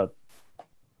necessarily, but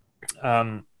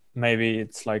maybe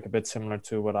it's like a bit similar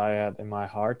to what I had in my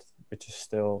heart, which is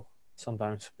still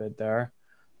sometimes a bit there.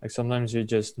 Like sometimes you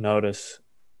just notice,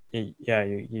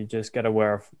 you just get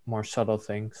aware of more subtle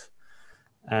things,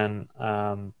 and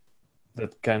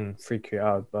that can freak you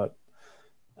out, but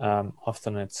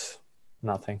often it's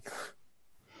nothing.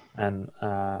 And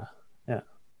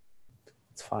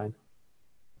it's fine.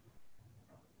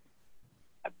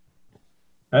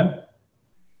 Ben?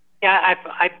 Yeah,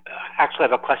 I actually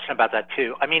have a question about that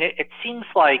too. I mean, it seems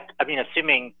like,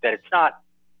 assuming that it's not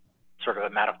sort of a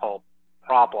medical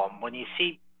problem, when you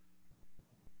see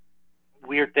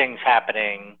weird things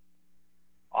happening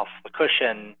off the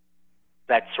cushion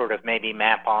that sort of maybe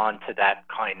map on to that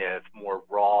kind of more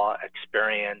raw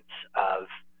experience of,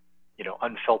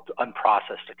 unfiltered,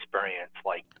 unprocessed experience.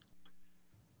 Like,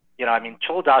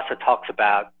 Choladasa talks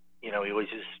about, he always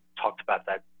just talks about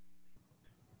that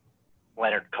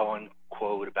Leonard Cohen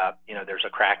quote about, there's a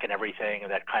crack in everything,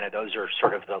 and that kind of, those are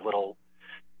sort of the little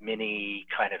mini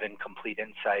kind of incomplete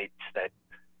insights that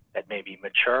maybe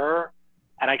mature.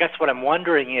 And I guess what I'm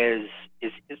wondering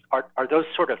are those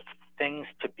sort of things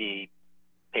to be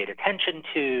paid attention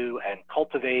to and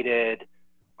cultivated?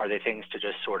 Are they things to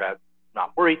just sort of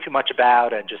not worry too much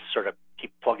about and just sort of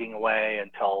keep plugging away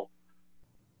until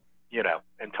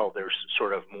there's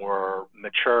sort of more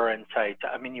mature insights?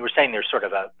 I mean, you were saying there's sort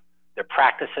of there are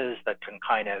practices that can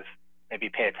kind of maybe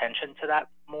pay attention to that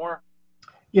more?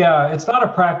 Yeah, it's not a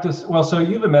practice. Well, so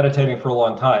you've been meditating for a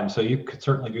long time, so you could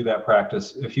certainly do that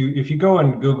practice. If you go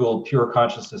and Google pure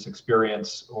consciousness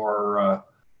experience or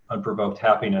unprovoked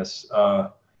happiness,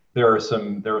 there are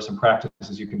some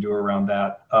practices you can do around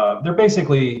that. They're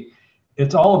basically,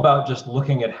 it's all about just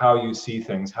looking at how you see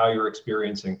things, how you're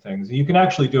experiencing things. And you can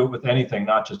actually do it with anything,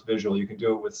 not just visual. You can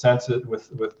do it with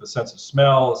with the sense of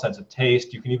smell, a sense of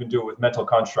taste. You can even do it with mental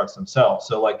constructs themselves.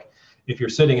 So like, if you're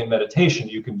sitting in meditation,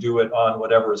 you can do it on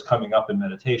whatever is coming up in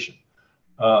meditation.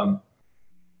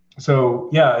 So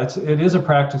yeah, it is a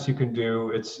practice you can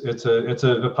do. It's a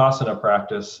Vipassana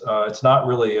practice. It's not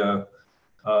really a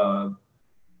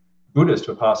Buddhist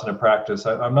Vipassana practice.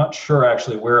 I'm not sure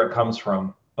actually where it comes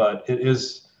from, but it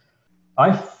is.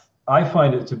 I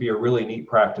find it to be a really neat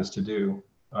practice to do.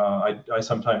 I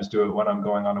sometimes do it when I'm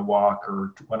going on a walk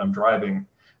or when I'm driving.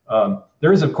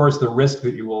 There is, of course, the risk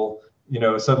that you will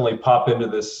suddenly pop into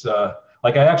this,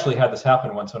 like I actually had this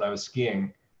happen once when I was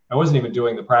skiing. I wasn't even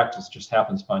doing the practice, it just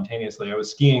happened spontaneously. I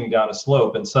was skiing down a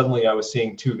slope and suddenly I was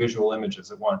seeing two visual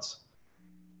images at once.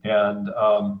 And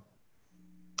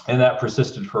that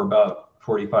persisted for about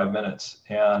 45 minutes.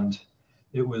 And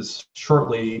it was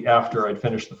shortly after I'd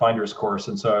finished the finder's course.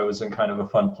 And so I was in kind of a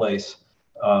fun place.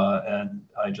 And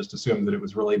I just assumed that it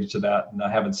was related to that, and I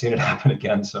haven't seen it happen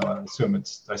again. So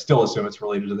I still assume it's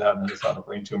related to that, and it's not a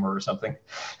brain tumor or something.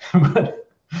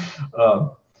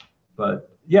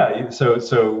 but yeah, so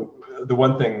the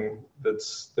one thing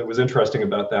that was interesting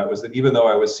about that was that even though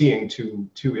I was seeing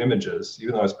two images,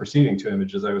 even though I was perceiving two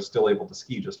images, I was still able to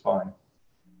ski just fine.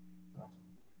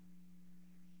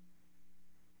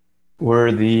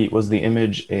 Was the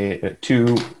image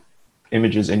two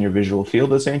images in your visual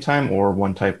field at the same time, or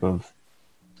one type of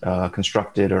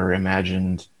constructed or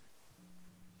imagined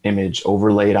image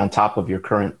overlaid on top of your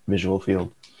current visual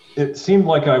field? It seemed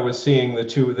like I was seeing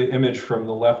the image from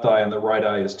the left eye and the right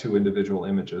eye as two individual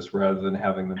images rather than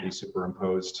having them be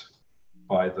superimposed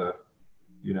by the,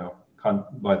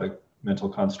 by the mental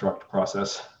construct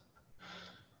process.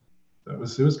 It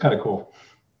was kind of cool.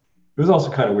 It was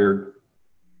also kind of weird.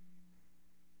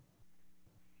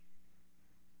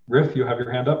 Riff, you have your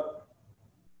hand up?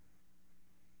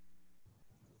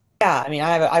 Yeah, I mean,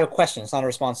 I have a question. It's not a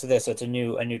response to this, so it's a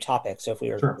new topic. So if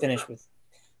we were Sure. finished with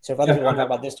So if other people want to talk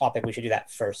about this topic, we should do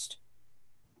that first.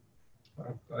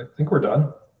 I think we're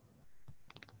done.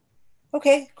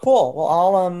 Okay, cool.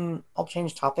 Well, I'll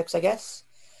change topics, I guess.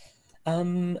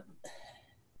 I'm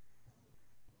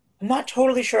not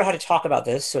totally sure how to talk about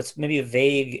this, so it's maybe a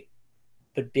vague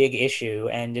but big issue,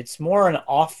 and it's more an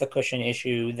off the cushion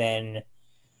issue than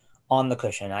on the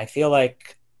cushion. I feel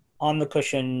like on the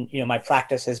cushion, my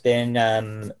practice has been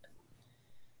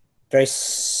very,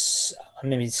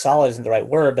 maybe solid isn't the right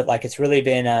word, but like it's really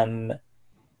been,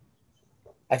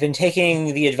 I've been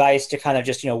taking the advice to kind of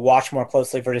just, watch more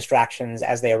closely for distractions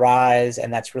as they arise,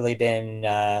 and that's really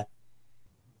been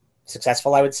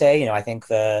successful, I would say. I think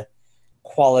the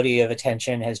quality of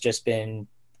attention has just been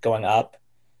going up.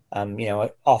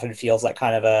 It often feels like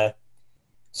kind of a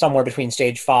somewhere between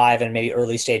stage 5 and maybe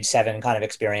early stage 7 kind of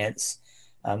experience.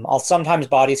 I'll sometimes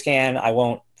body scan. I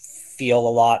won't feel a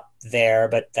lot there,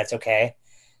 but that's okay.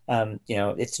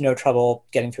 It's no trouble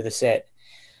getting through the sit.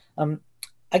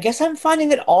 I guess I'm finding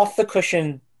that off the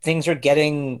cushion, things are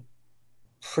getting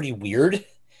pretty weird.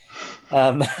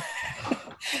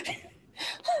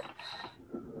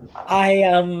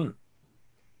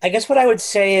 I guess what I would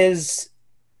say is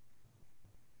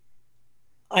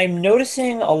I'm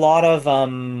noticing a lot of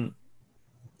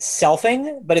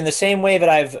selfing, but in the same way that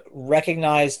I've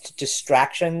recognized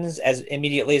distractions as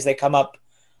immediately as they come up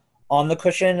on the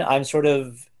cushion, I'm sort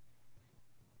of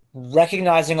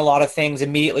recognizing a lot of things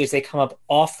immediately as they come up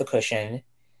off the cushion.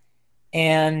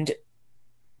 And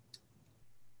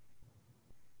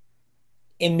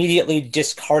immediately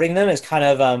discarding them is kind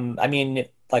of,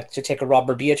 like to take a Rob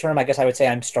Berbia term, I guess I would say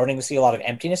I'm starting to see a lot of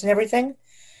emptiness in everything.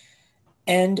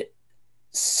 And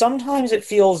sometimes it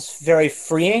feels very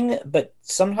freeing, but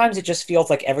sometimes it just feels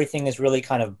like everything is really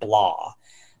kind of blah.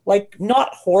 Like,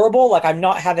 not horrible, like I'm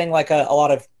not having like a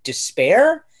lot of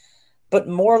despair, but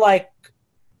more like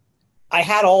I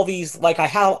had all these, like I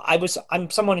have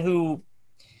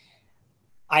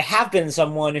been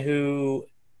someone who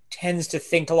tends to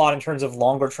think a lot in terms of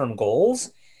longer term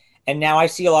goals. And now I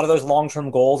see a lot of those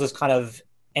long-term goals as kind of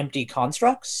empty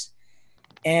constructs.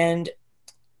 And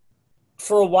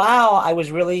for a while, I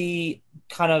was really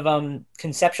kind of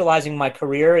conceptualizing my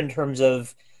career in terms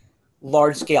of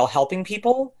large-scale helping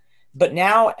people. But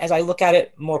now, as I look at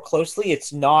it more closely,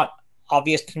 it's not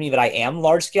obvious to me that I am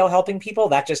large-scale helping people.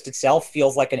 That just itself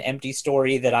feels like an empty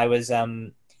story that I was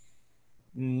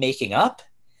making up.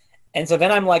 And so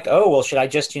then I'm like, oh, well, should I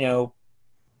just,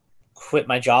 quit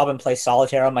my job and play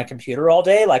solitaire on my computer all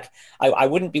day? Like, I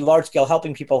wouldn't be large-scale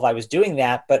helping people if I was doing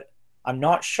that, but I'm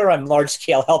not sure I'm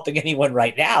large-scale helping anyone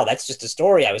right now. That's just a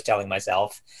story I was telling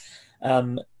myself.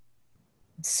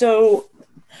 So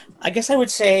I guess I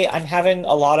would say I'm having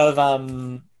a lot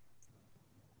of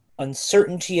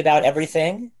uncertainty about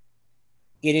everything.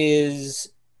 It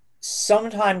is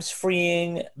sometimes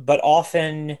freeing, but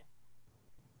often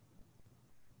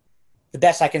the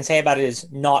best I can say about it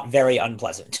is not very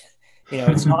unpleasant.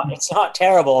 It's not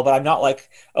terrible, but I'm not like,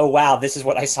 oh wow, this is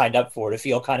what I signed up for, to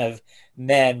feel kind of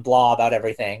meh and blah about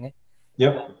everything.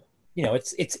 Yep.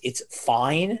 It's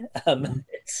fine. Yeah,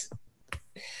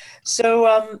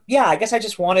 I guess I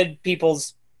just wanted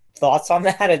people's thoughts on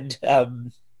that, and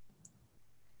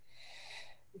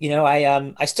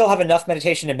I still have enough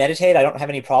meditation to meditate. I don't have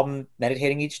any problem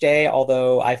meditating each day,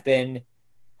 although I've been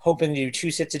hoping to do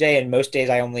 2 sits a day, and most days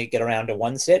I only get around to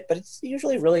 1 sit, but it's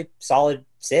usually a really solid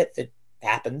sit that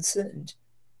happens. And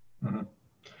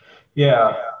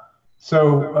yeah.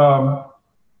 So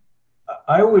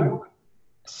I would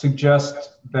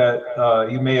suggest that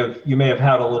you may have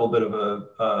had a little bit of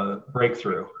a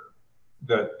breakthrough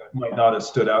that might not have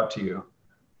stood out to you,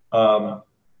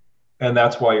 and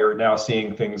that's why you're now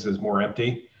seeing things as more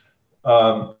empty.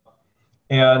 And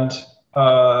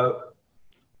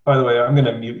by the way, I'm going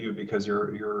to mute you because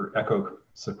your echo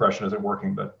suppression isn't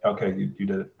working, but okay, you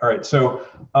did it. All right, so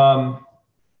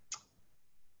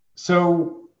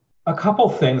so a couple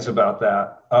things about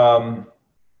that.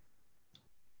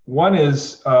 One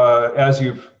is, as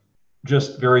you've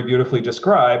just very beautifully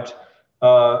described,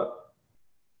 a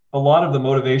lot of the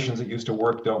motivations that used to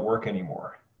work don't work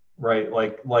anymore, right?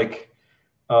 Like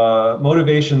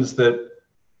motivations that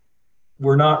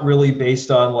were not really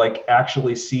based on like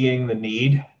actually seeing the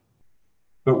need,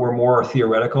 but were more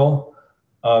theoretical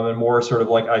and more sort of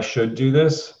like, I should do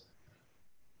this.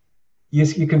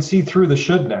 You can see through the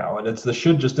should now, and the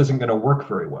should just isn't going to work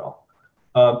very well.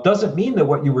 Doesn't mean that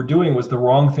what you were doing was the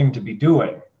wrong thing to be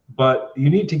doing, but you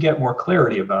need to get more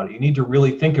clarity about it. You need to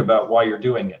really think about why you're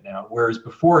doing it now, whereas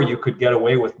before you could get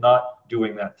away with not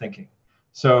doing that thinking.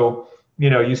 So,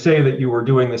 you say that you were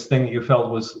doing this thing that you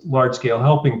felt was large scale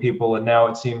helping people, and now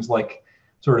it seems like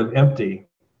sort of empty.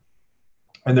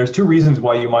 And there's two reasons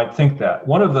why you might think that.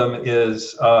 One of them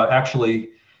is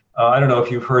I don't know if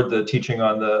you've heard the teaching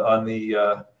on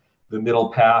the middle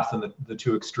path and the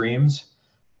two extremes.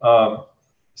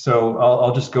 So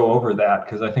I'll just go over that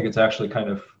because I think it's actually kind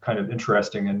of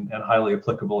interesting and highly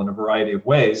applicable in a variety of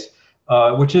ways.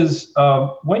 Which is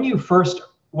when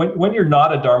you're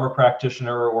not a Dharma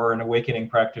practitioner or an awakening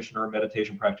practitioner or a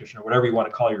meditation practitioner, whatever you want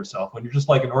to call yourself, when you're just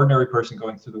like an ordinary person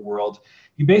going through the world,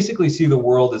 you basically see the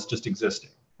world as just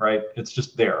existing, right? It's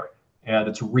just there and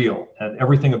it's real and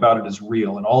everything about it is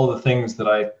real. And all of the things that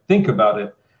I think about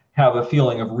it have a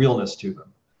feeling of realness to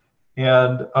them.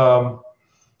 And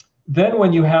then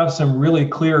when you have some really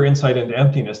clear insight into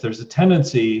emptiness, there's a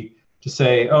tendency to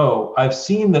say, oh, I've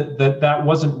seen that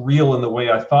wasn't real in the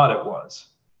way I thought it was.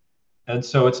 And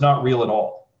so it's not real at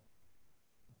all.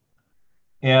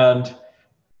 And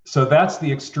so that's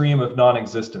the extreme of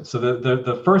non-existence. So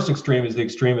the first extreme is the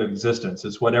extreme of existence.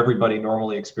 It's what everybody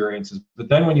normally experiences. But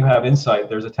then when you have insight,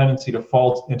 there's a tendency to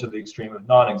fall into the extreme of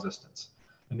non-existence.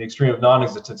 And the extreme of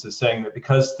non-existence is saying that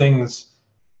because things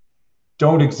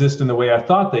don't exist in the way I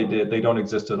thought they did, they don't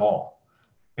exist at all.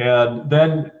 And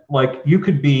then like you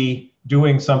could be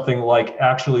doing something like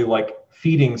actually like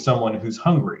feeding someone who's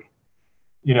hungry.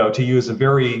 You know, to use a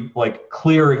very like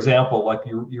clear example, like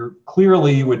you're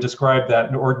clearly you would describe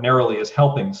that ordinarily as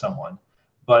helping someone.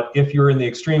 But if you're in the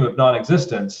extreme of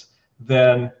non-existence,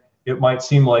 then it might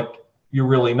seem like you're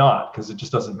really not, because it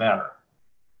just doesn't matter.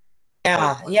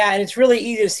 Yeah, and it's really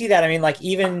easy to see that. I mean, like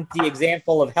even the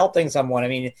example of helping someone, I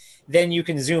mean, then you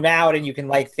can zoom out and you can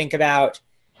like think about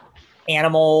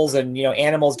animals and, you know,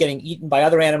 animals getting eaten by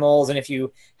other animals. And if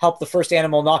you help the first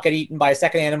animal not get eaten by a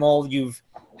second animal, you've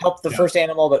helped the first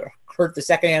animal but hurt the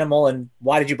second animal. And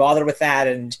why did you bother with that?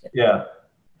 And yeah.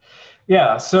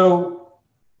 So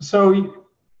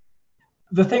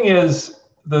the thing is,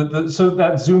 so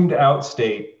that zoomed out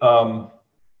state,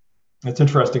 it's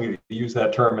interesting you use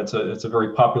that term. It's a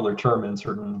very popular term in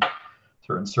certain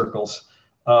circles.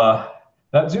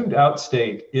 That zoomed out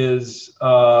state is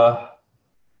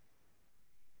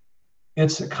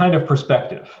it's a kind of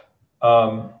perspective,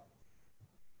 and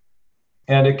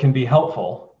it can be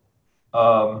helpful.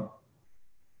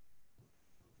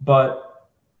 But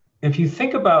if you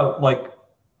think about like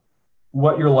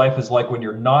what your life is like when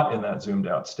you're not in that zoomed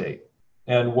out state,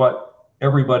 and what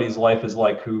everybody's life is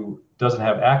like who doesn't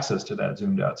have access to that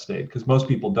zoomed out state, because most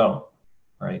people don't,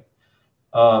 right?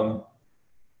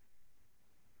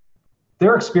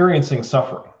 They're experiencing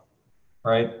suffering,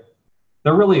 right?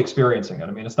 They're really experiencing it.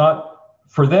 I mean, it's not,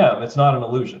 for them, it's not an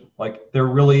illusion. Like they're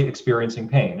really experiencing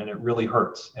pain and it really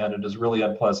hurts and it is really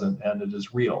unpleasant and it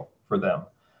is real for them.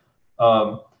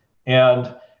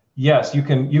 And yes, you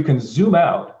can zoom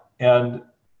out, and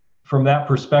from that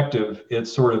perspective,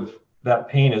 it's sort of, that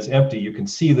pain is empty. You can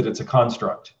see that it's a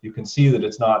construct. You can see that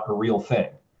it's not a real thing,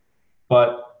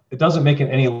 but it doesn't make it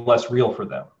any less real for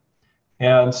them.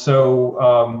 And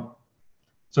so,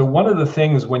 so one of the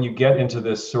things when you get into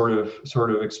this sort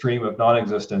of extreme of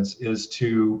non-existence is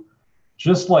to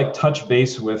just like touch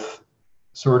base with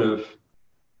sort of,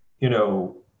 you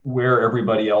know, where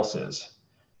everybody else is.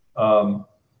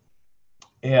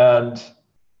 And,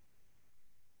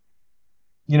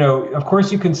 you know, of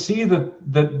course you can see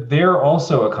that they're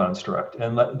also a construct,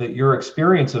 and that your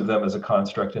experience of them is a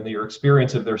construct, and that your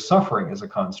experience of their suffering is a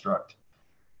construct.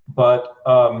 But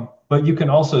you can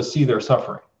also see their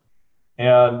suffering.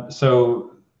 And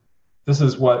so this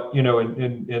is what, you know,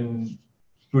 in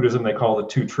Buddhism they call the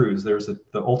two truths. There's the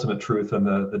ultimate truth and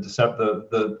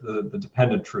the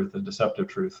dependent truth, the deceptive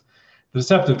truth. The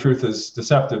deceptive truth is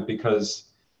deceptive because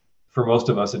for most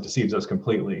of us it deceives us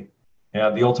completely.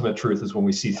 And the ultimate truth is when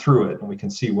we see through it and we can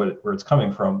see where it's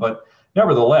coming from. But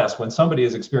nevertheless, when somebody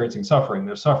is experiencing suffering,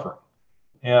 they're suffering.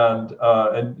 And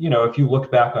you know, if you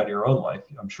look back on your own life,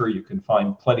 I'm sure you can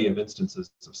find plenty of instances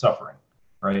of suffering,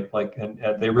 right? Like, and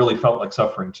they really felt like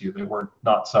suffering to you. They weren't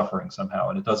not suffering somehow.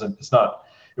 And it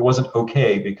wasn't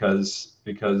okay because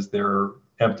they're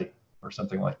empty or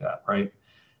something like that, right?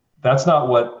 That's not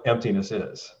what emptiness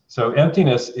is. So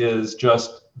emptiness is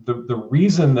just the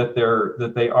reason that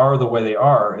they are the way they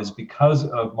are is because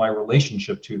of my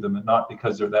relationship to them, and not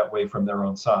because they're that way from their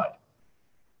own side.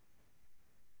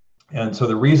 And so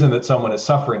the reason that someone is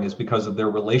suffering is because of their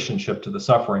relationship to the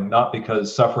suffering, not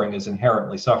because suffering is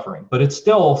inherently suffering, but it's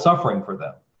still suffering for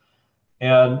them.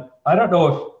 And I don't know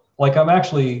if, like, I'm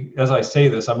actually, as I say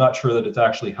this, I'm not sure that it's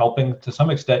actually helping. To some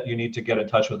extent, you need to get in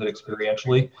touch with it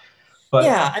experientially. But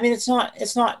yeah, I mean, it's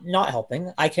not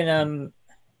helping. I can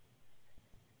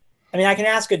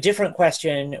ask a different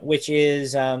question, which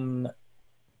is,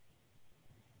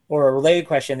 or a related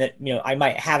question that, you know, I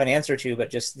might have an answer to, but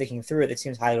just thinking through it, that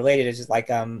seems highly related, is just like,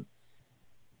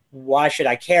 why should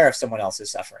I care if someone else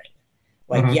is suffering?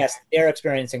 Like, yes, they're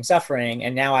experiencing suffering,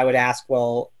 and now I would ask,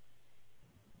 well,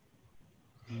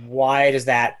 why does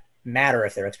that matter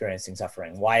if they're experiencing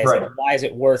suffering? Why is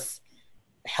it worth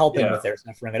helping with their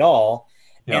suffering at all?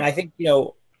 And I think, you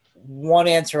know, one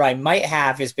answer I might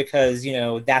have is because, you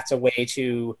know, that's a way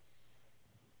to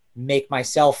make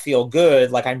myself feel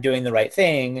good, like I'm doing the right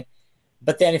thing.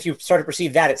 But then if you start to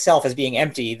perceive that itself as being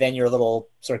empty, then you're a little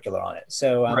circular on it.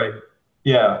 So right.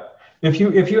 Yeah. If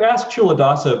you ask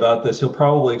Chuladasa about this, he'll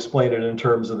probably explain it in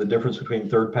terms of the difference between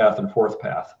third path and fourth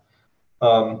path.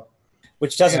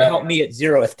 Which doesn't help me at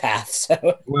zeroth path.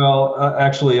 So. Well,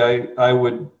 actually, I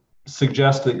would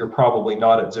suggest that you're probably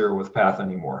not at zeroth path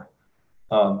anymore,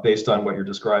 based on what you're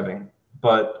describing.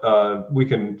 But we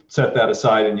can set that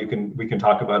aside, and we can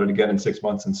talk about it again in 6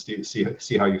 months and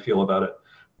see how you feel about it.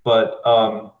 But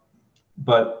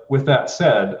with that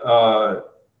said,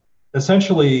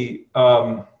 essentially,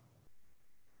 the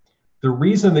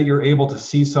reason that you're able to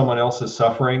see someone else's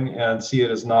suffering and see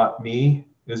it as not me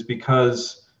is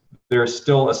because there's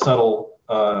still a subtle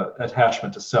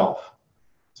attachment to self.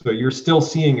 So you're still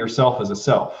seeing yourself as a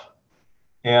self.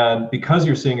 And because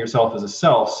you're seeing yourself as a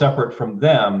self, separate from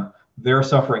them, their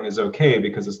suffering is okay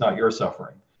because it's not your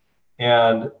suffering.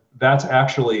 And that's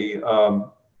actually,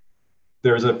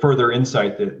 there's a further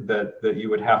insight that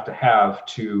you would have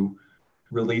to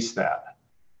release that.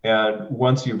 And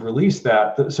once you've released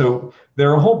that, so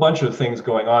there are a whole bunch of things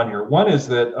going on here. One is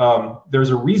that there's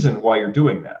a reason why you're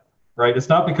doing that, right? It's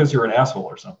not because you're an asshole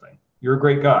or something. You're a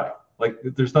great guy. Like,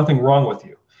 there's nothing wrong with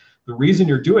you. The reason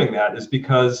you're doing that is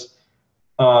because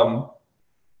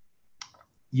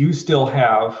you still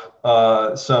have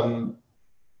some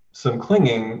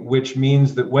clinging, which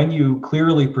means that when you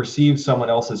clearly perceive someone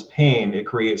else's pain, it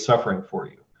creates suffering for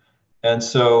you. And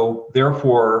so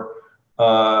therefore,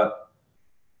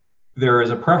 there is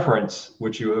a preference,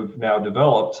 which you have now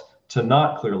developed, to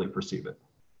not clearly perceive it,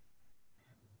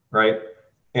 right?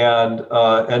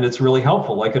 And it's really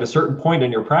helpful. Like, at a certain point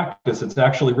in your practice, it's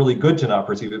actually really good to not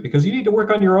perceive it, because you need to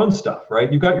work on your own stuff, right?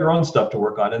 You've got your own stuff to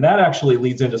work on. And that actually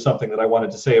leads into something that I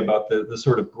wanted to say about the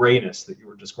sort of grayness that you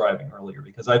were describing earlier,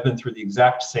 because I've been through the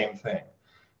exact same thing.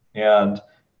 And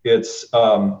it's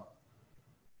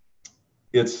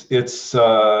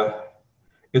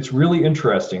really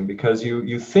interesting, because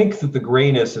you think that the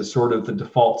grayness is sort of the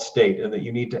default state and that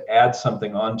you need to add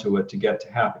something onto it to get to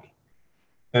happy.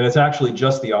 And it's actually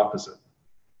just the opposite.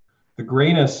 The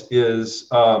grayness is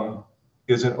an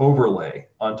overlay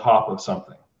on top of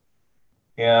something.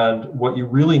 And what you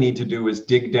really need to do is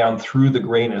dig down through the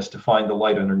grayness to find the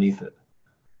light underneath it.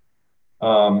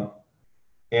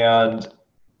 And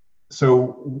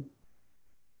so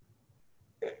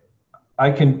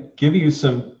I can give you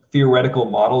some theoretical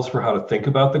models for how to think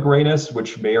about the grayness,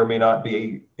 which may or may not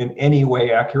be in any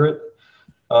way accurate.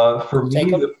 For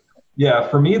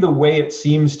me, the way it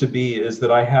seems to be is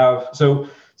that I have, so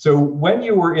when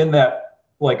you were in that,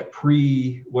 like,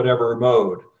 pre-whatever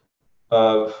mode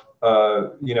of,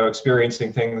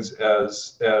 experiencing things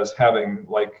as having,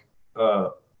 like,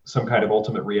 some kind of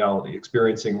ultimate reality,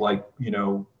 experiencing, like,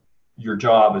 your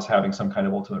job as having some kind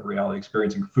of ultimate reality,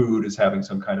 experiencing food as having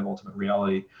some kind of ultimate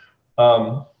reality,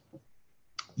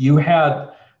 you had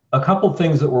a couple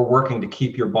things that were working to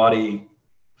keep your body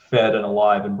fed and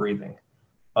alive and breathing.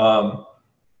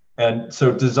 And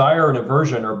so desire and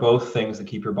aversion are both things that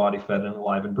keep your body fed and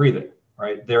alive and breathing,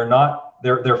 right?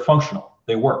 They're functional.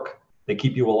 They work. They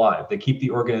keep you alive. They keep the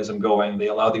organism going. They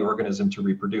allow the organism to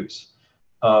reproduce.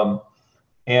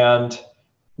 And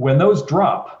when those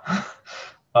drop,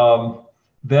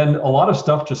 then a lot of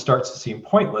stuff just starts to seem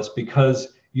pointless, because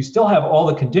you still have all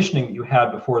the conditioning that you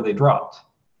had before they dropped,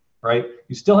 right?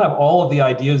 You still have all of the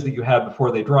ideas that you had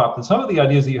before they dropped. And some of the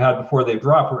ideas that you had before they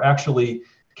dropped were actually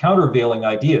countervailing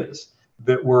ideas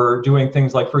that were doing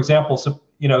things like, for example,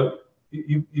 you know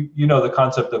the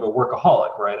concept of a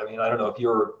workaholic, right? I mean, I don't know if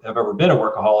you have ever been a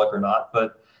workaholic or not,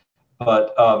 but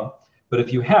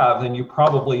if you have, then you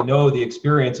probably know the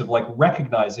experience of, like,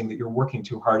 recognizing that you're working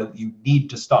too hard and that you need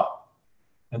to stop.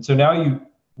 And so now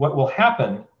what will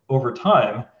happen over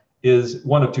time is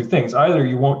one of two things. Either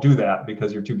you won't do that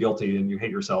because you're too guilty and you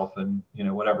hate yourself and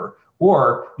whatever,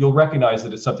 or you'll recognize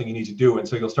that it's something you need to do. And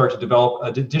so you'll start to develop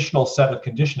an additional set of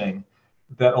conditioning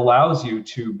that allows you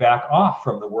to back off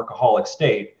from the workaholic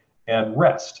state and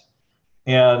rest.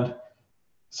 And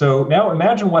so now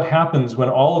imagine what happens when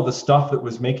all of the stuff that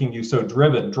was making you so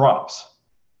driven drops.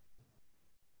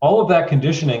 All of that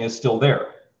conditioning is still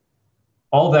there.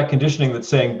 All of that conditioning that's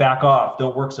saying, back off,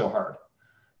 don't work so hard.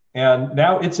 And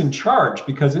now it's in charge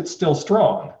because it's still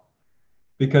strong,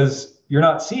 because you're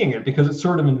not seeing it, because it's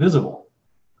sort of invisible.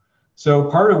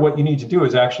 So part of what you need to do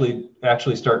is actually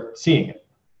start seeing it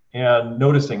and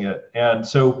noticing it. And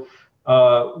so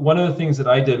one of the things that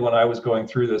I did when I was going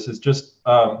through this is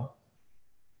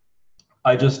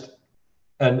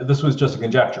and this was just a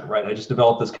conjecture, right? I just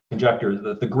developed this conjecture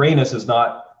that the grayness is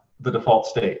not the default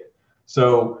state.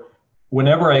 So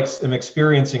whenever I am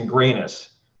experiencing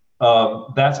grayness,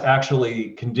 that's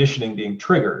actually conditioning being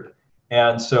triggered.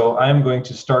 And so I'm going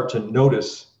to start to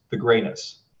notice the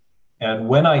grayness. And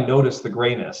when I notice the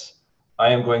grayness, I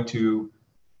am going to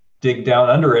dig down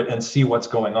under it and see what's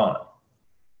going on.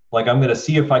 Like I'm going to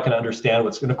see if I can understand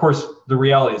what's, and of course the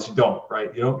reality is you don't,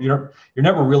 right? You're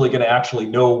never really going to actually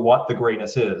know what the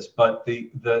grayness is, but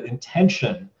the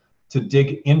intention to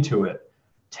dig into it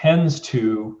tends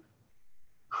to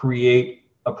create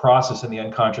a process in the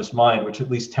unconscious mind, which at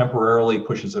least temporarily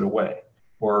pushes it away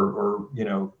or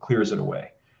clears it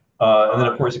away. And then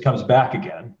of course it comes back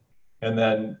again. And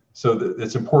then, so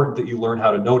it's important that you learn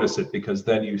how to notice it, because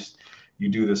then you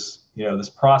do this, this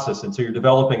process. And so you're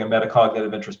developing a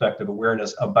metacognitive introspective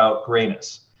awareness about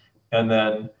grayness. And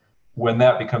then when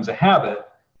that becomes a habit,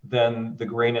 then the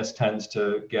grayness tends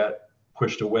to get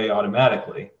pushed away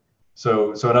automatically.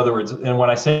 So in other words, and when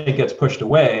I say it gets pushed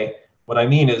away, what I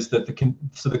mean is that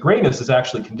the grayness is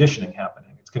actually conditioning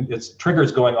happening. It's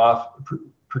triggers going off,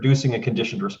 producing a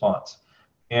conditioned response.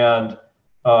 And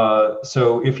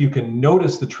so if you can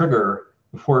notice the trigger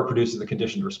before it produces the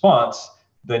conditioned response,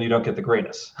 then you don't get the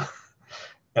grayness.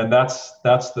 And that's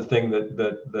the thing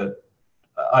that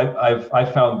I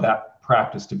found that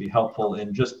practice to be helpful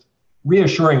in just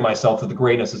reassuring myself that the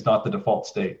grayness is not the default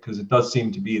state, because it does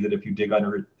seem to be that if you dig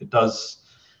under it,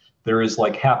 there is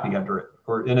like happy under it,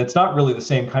 and it's not really the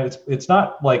same kind. It's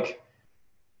not like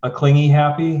a clingy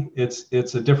happy. It's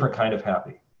a different kind of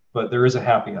happy, but there is a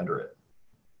happy under it.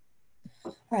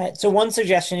 All right. So one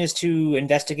suggestion is to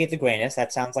investigate the grayness.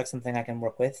 That sounds like something I can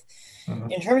work with.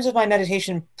 Mm-hmm. In terms of my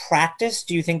meditation practice,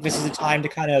 do you think this is a time to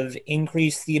kind of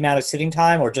increase the amount of sitting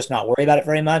time, or just not worry about it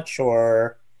very much,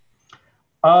 or?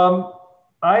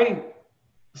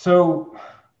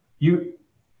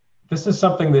 This is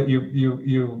something that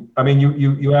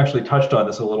you actually touched on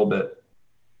this a little bit.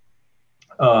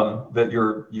 That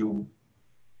you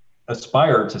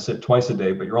aspire to sit twice a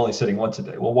day, but you're only sitting once a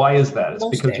day. Well, why is that? It's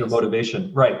Most because days. Your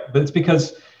motivation, right? But it's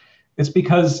because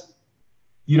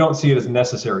you don't see it as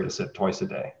necessary to sit twice a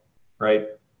day, right?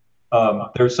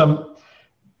 There's some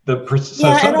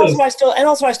and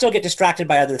also I still get distracted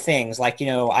by other things. Like,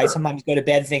 sure. I sometimes go to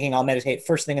bed thinking I'll meditate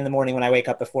first thing in the morning when I wake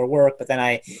up before work, but then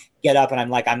I get up and I'm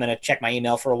like, I'm going to check my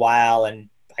email for a while, and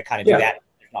I kind of do that.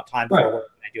 There's not time before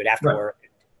work, and I do it after work.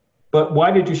 But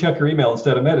why did you check your email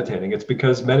instead of meditating? It's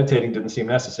because meditating didn't seem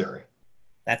necessary.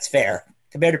 That's fair.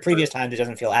 Compared to previous times, it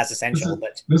doesn't feel as essential.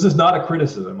 This is not a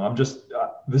criticism. I'm just,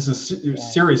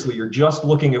 seriously, you're just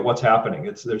looking at what's happening.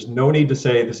 There's no need to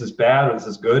say this is bad or this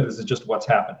is good. This is just what's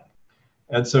happening.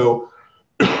 And so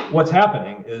what's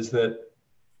happening is that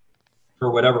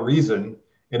for whatever reason,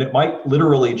 and it might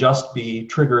literally just be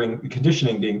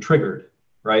conditioning being triggered,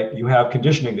 right? You have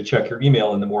conditioning to check your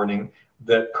email in the morning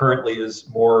that currently is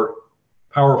more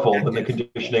powerful than the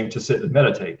conditioning to sit and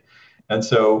meditate. And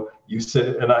so you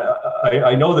sit, and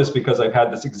I know this because I've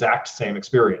had this exact same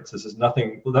experience. This is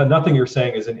nothing you're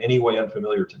saying is in any way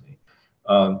unfamiliar to me.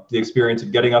 The experience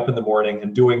of getting up in the morning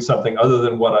and doing something other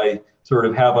than what I sort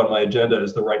of have on my agenda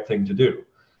is the right thing to do.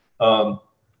 And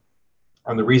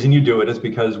the reason you do it is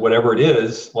because whatever it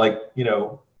is, like,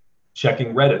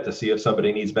 checking Reddit to see if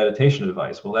somebody needs meditation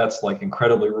advice. Well, that's like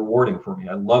incredibly rewarding for me.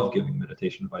 I love giving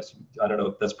meditation advice. I don't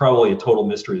know, that's probably a total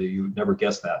mystery that you would never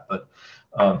guess that, but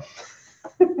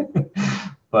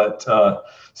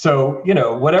so,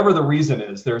 whatever the reason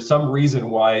is, there's some reason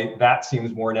why that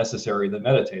seems more necessary than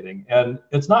meditating. And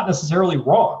it's not necessarily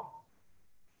wrong,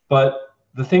 but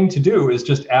the thing to do is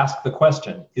just ask the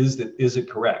question, is it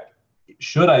correct?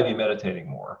 Should I be meditating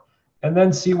more? And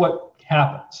then see what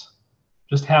happens.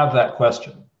 Just have that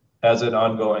question as an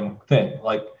ongoing thing.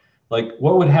 Like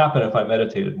what would happen if I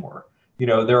meditated more?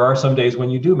 There are some days when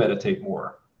you do meditate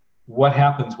more. What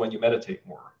happens when you meditate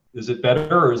more? Is it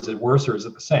better, or is it worse, or is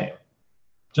it the same?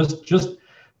 Just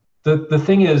the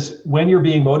thing is, when you're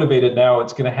being motivated now,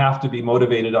 it's going to have to be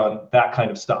motivated on that kind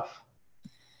of stuff.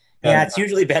 Yeah, it's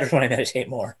usually better when I meditate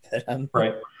more. But,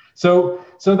 right. So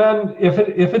then if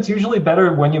it's usually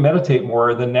better when you meditate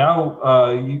more, then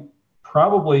now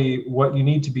probably what you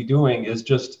need to be doing is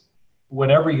just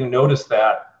whenever you notice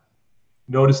that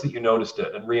you noticed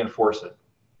it and reinforce it.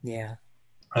 Yeah.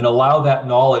 And allow that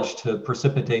knowledge to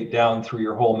precipitate down through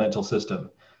your whole mental system.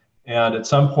 And at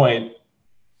some point,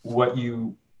 what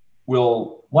you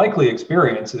will likely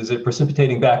experience is it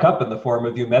precipitating back up in the form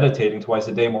of you meditating twice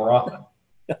a day more often.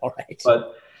 All right.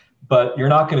 But you're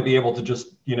not going to be able to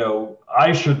just,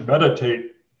 I should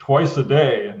meditate twice a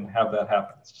day and have that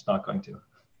happen. It's just not going to.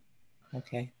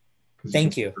 Okay.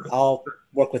 Thank you. I'll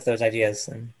work with those ideas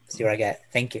and see what I get.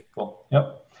 Thank you. Cool.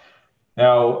 Yep.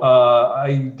 Now,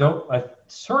 I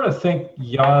sort of think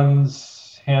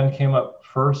Jan's hand came up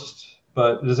first,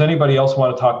 but does anybody else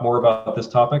want to talk more about this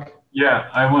topic? Yeah,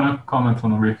 I want to comment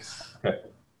on riffs. Okay.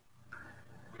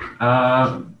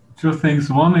 Two things.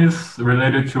 One is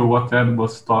related to what Ed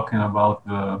was talking about,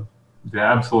 the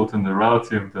absolute and the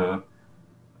relative.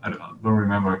 I don't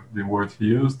remember the word he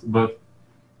used, but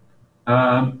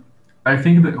I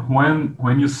think that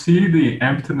when you see the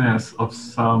emptiness of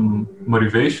some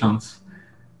motivations,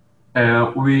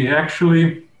 we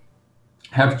actually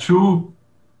have two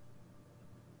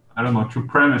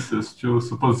premises, two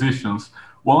suppositions.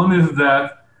 One is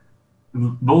that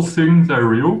those things are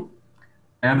real,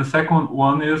 and the second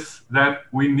one is that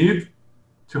we need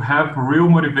to have real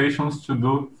motivations to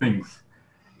do things.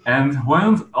 And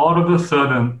when all of a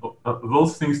sudden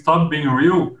those things stop being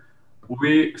real,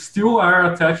 we still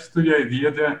are attached to the idea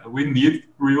that we need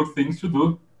real things to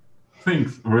do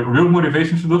things, real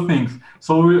motivation to do things.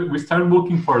 So we start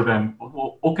looking for them.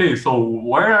 Okay, so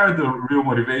where are the real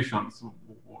motivations?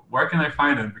 Where can I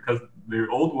find them? Because the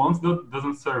old ones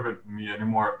doesn't serve me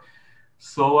anymore.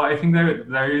 So I think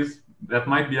that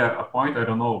might be a point, I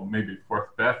don't know, maybe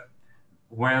fourth path,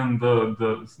 when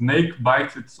the snake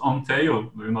bites its own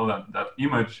tail, that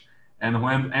image, and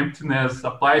when emptiness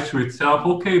applies to itself,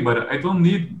 okay, but I don't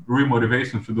need real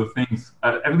motivation to do things,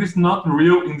 at least not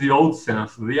real in the old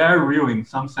sense. They are real in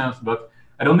some sense, but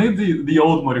I don't need the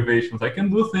old motivations. I can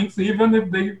do things even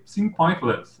if they seem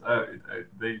pointless.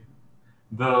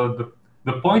 The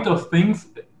point of things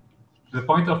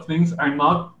are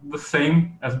not the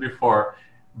same as before,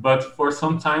 but for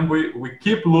some time we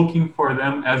keep looking for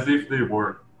them as if they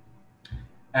were.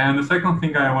 And the second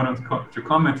thing I wanted to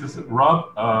comment is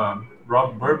Rob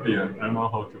Burbia. I don't know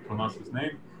how to pronounce his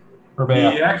name.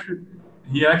 Burbia.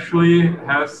 He actually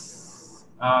has.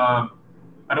 I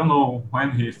don't know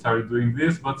when he started doing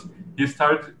this, but he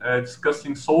started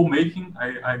discussing soul making.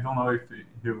 I don't know if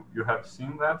you have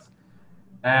seen that.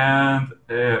 And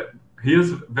he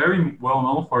is very well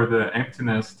known for the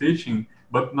emptiness teaching,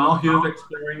 but now he is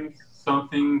exploring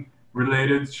something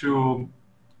related to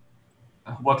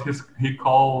what he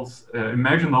calls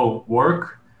imaginal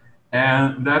work,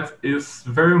 and that is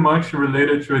very much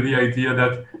related to the idea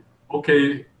that,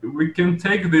 okay, we can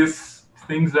take these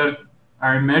things that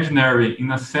are imaginary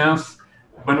in a sense,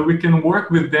 but we can work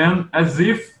with them as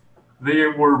if they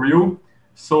were real.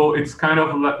 So it's kind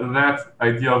of that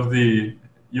idea of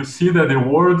you see that the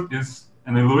world is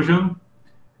an illusion,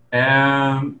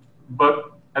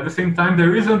 but at the same time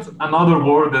there isn't another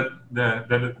world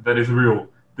that is real.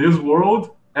 This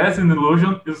world, as an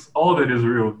illusion, is all that is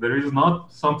real. There is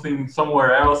not something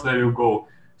somewhere else that you go.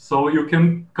 So you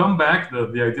can come back, the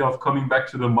idea of coming back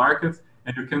to the market,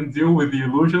 and you can deal with the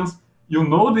illusions. You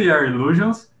know they are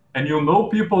illusions, and you know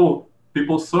people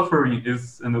suffering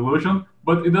is an illusion,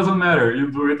 but it doesn't matter. You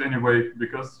do it anyway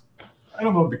because, I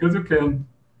don't know, because you can.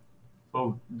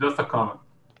 So just a comment.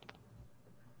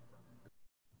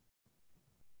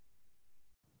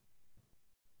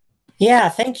 Yeah,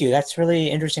 thank you. That's really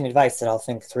interesting advice that I'll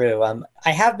think through.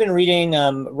 I have been reading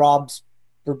Rob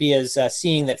Burbia's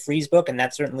Seeing That Frees book, and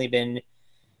that's certainly been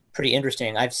pretty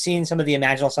interesting. I've seen some of the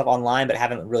imaginal stuff online, but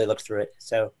haven't really looked through it.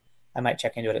 So I might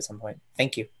check into it at some point.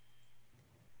 Thank you.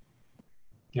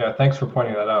 Yeah, thanks for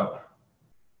pointing that out.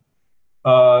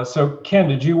 So Ken,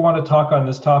 did you want to talk on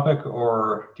this topic,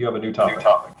 or do you have a new topic?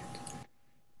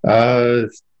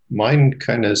 Mine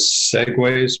kind of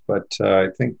segues, but I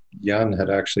think Jan had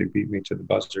actually beat me to the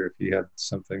buzzer if he had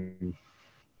something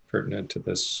pertinent to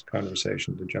this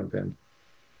conversation to jump in.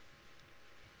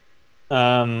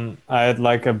 I'd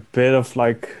like a bit of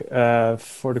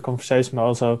for the conversation, but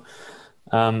also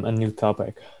a new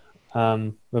topic.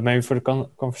 But maybe for the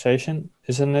conversation,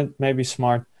 isn't it maybe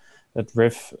smart that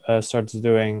Riff starts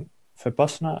doing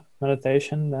Vipassana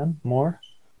meditation then more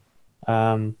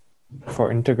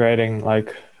for integrating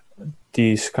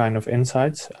these kind of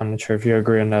insights? I'm not sure if you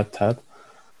agree on that, Ted.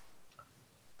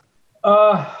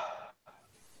 I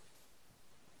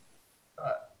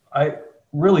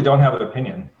really don't have an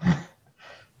opinion.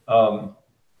 I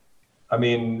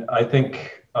mean, I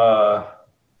think, when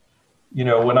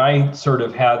I sort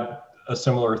of had a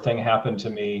similar thing happen to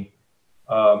me,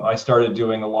 I started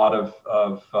doing a lot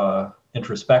of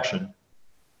introspection.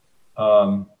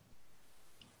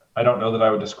 I don't know that I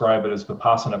would describe it as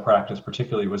Vipassana practice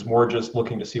particularly. It was more just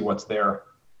looking to see what's there.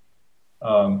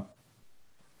 And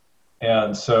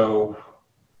so,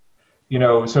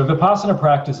 so Vipassana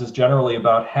practice is generally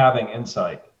about having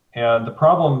insight. And the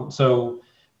problem,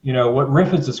 what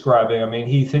Riff is describing, I mean,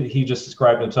 he just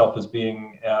described himself as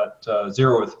being at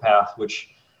zeroth path,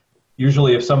 which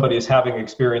usually if somebody is having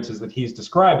experiences that he's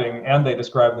describing and they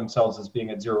describe themselves as being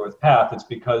at zeroth path, it's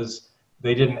because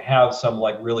they didn't have some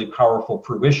like really powerful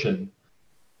fruition.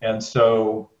 And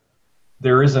so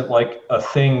there isn't like a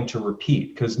thing to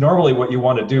repeat, because normally what you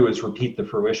want to do is repeat the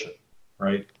fruition,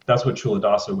 right? That's what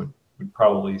Culadasa would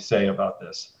probably say about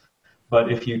this.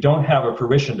 But if you don't have a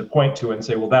fruition to point to and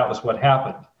say, well, that was what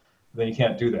happened, then you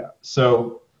can't do that.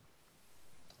 So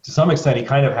to some extent, he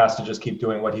kind of has to just keep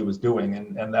doing what he was doing,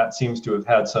 and that seems to have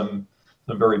had some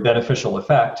very beneficial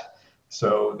effect.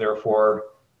 So therefore,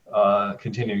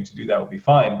 continuing to do that would be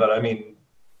fine. But I mean,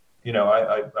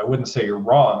 I wouldn't say you're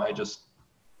wrong. I just,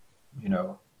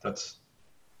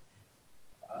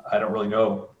 I don't really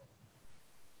know.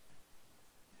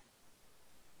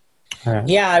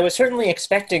 Yeah, I was certainly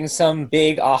expecting some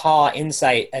big aha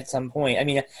insight at some point. I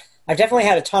mean, I've definitely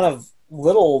had a ton of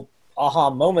little aha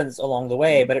moments along the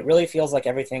way, but it really feels like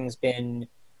everything's been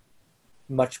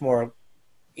much more,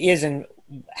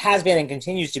 has been and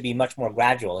continues to be much more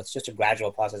gradual. It's just a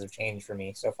gradual process of change for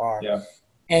me so far. Yeah.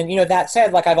 And, that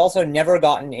said, like I've also never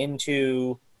gotten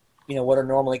into, what are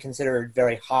normally considered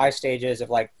very high stages of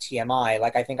like TMI.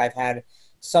 Like I think I've had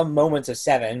some moments of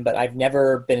 7, but I've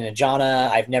never been in a jhana.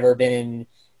 I've never been in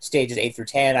stages 8 through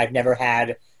 10. I've never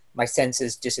had my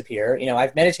senses disappear.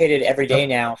 I've meditated every day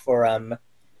now for, I've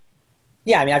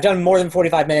done more than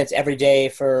 45 minutes every day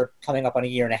for coming up on a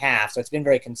year and a half. So it's been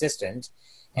very consistent.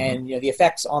 And, the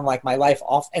effects on like my life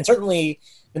and certainly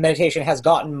the meditation has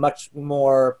gotten much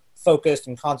more focused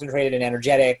and concentrated and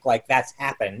energetic. Like that's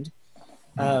happened.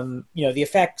 The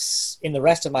effects in the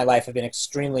rest of my life have been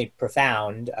extremely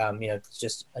profound. It's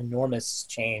just enormous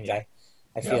change. I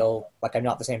feel like I'm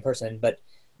not the same person, but,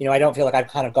 I don't feel like I've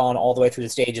kind of gone all the way through the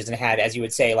stages and had, as you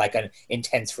would say, like an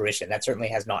intense fruition. That certainly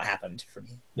has not happened for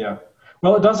me. Yeah.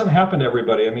 Well, it doesn't happen to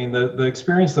everybody. I mean, the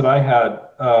experience that I had,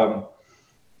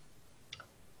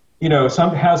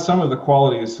 has some of the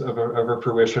qualities of a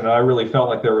fruition. And I really felt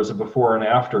like there was a before and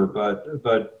after,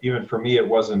 but even for me, it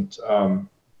wasn't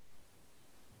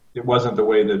the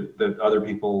way that other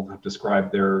people have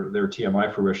described their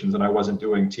TMI fruitions, and I wasn't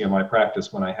doing TMI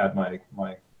practice when I had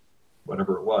my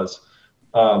whatever it was.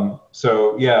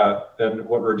 So yeah, and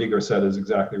what Rodrigo said is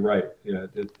exactly right. Yeah,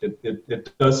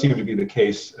 it does seem to be the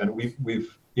case, and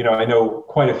we've I know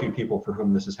quite a few people for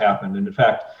whom this has happened, and in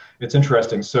fact, it's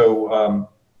interesting. So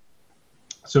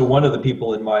one of the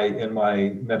people in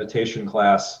my meditation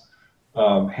class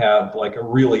had like a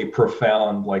really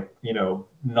profound, like,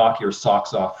 knock your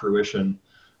socks off fruition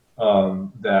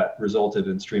that resulted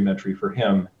in stream entry for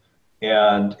him.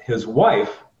 And his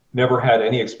wife never had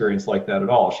any experience like that at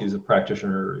all. She's a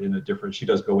practitioner in she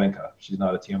does Goenka. She's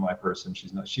not a TMI person.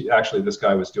 Actually, this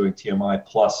guy was doing TMI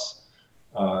plus,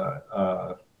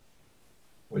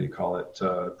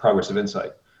 progressive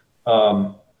insight.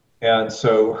 And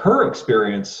so her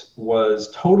experience was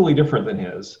totally different than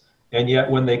his. And yet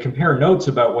when they compare notes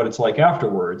about what it's like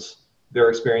afterwards, their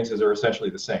experiences are essentially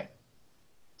the same.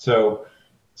 So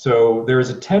there's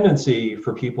a tendency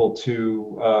for people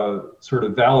to sort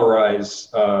of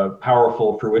valorize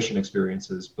powerful fruition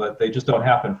experiences, but they just don't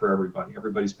happen for everybody.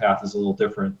 Everybody's path is a little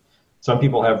different. Some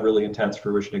people have really intense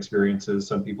fruition experiences,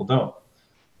 some people don't.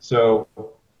 So,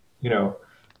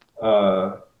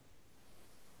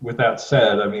 with that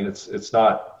said, I mean, it's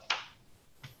not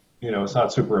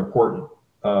super important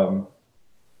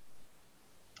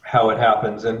how it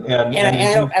happens, and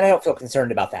I don't feel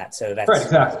concerned about that. So that's right,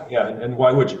 exactly, yeah. And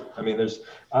why would you? I mean, there's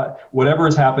whatever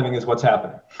is happening is what's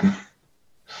happening.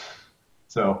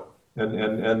 So,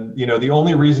 and the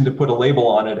only reason to put a label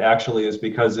on it actually is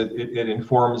because it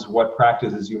informs what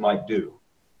practices you might do.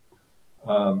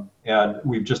 And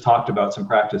we've just talked about some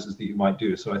practices that you might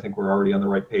do, so I think we're already on the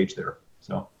right page there.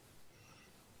 So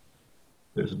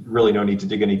there's really no need to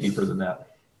dig any deeper than that.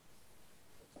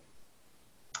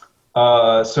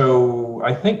 So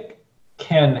I think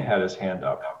Ken had his hand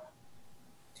up.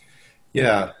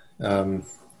 Yeah. Can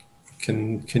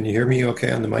you hear me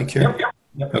okay on the mic here?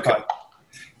 Yep. Okay.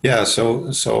 Yeah,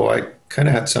 so I kind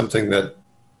of had something that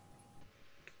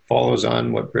follows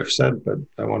on what Griff said, but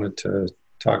I wanted to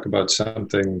talk about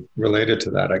something related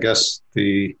to that. I guess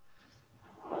the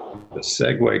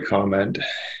segue comment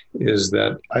is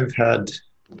that I've had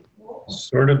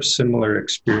sort of similar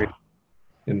experience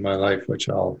in my life, which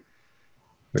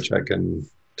I can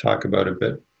talk about a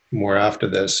bit more after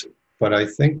this, but I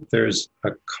think there's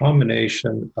a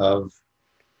combination of,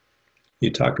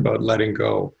 you talk about letting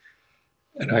go,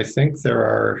 and I think there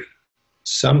are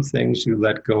some things you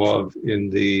let go of in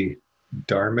the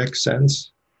dharmic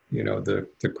sense,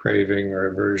 the craving or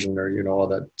aversion or, all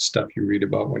that stuff you read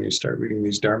about when you start reading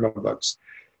these Dharma books.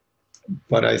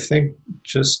 But I think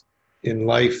just in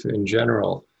life in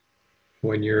general,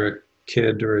 when you're a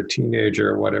kid or a teenager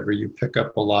or whatever, you pick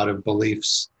up a lot of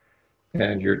beliefs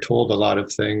and you're told a lot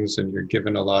of things and you're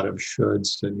given a lot of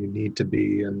shoulds and you need to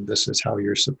be, and this is how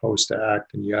you're supposed to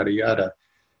act and yada, yada.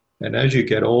 And as you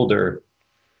get older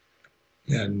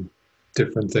and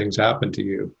different things happen to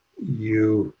you,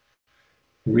 you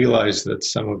realize that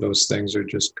some of those things are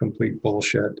just complete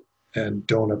bullshit and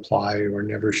don't apply or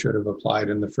never should have applied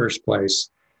in the first place.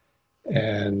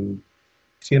 And,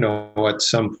 at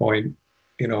some point,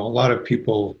 a lot of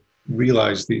people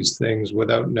realize these things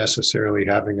without necessarily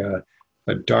having a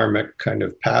dharmic kind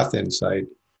of path insight.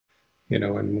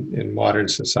 In modern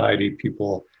society,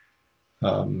 people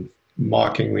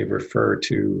mockingly refer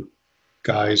to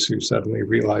guys who suddenly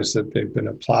realize that they've been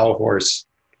a plow horse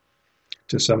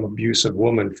to some abusive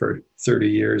woman for 30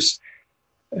 years.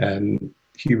 And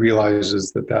he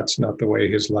realizes that that's not the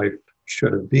way his life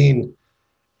should have been.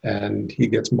 And he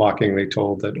gets mockingly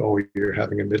told that, oh, you're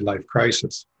having a midlife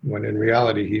crisis, when in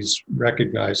reality, he's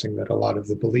recognizing that a lot of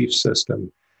the belief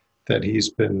system that he's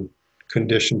been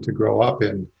conditioned to grow up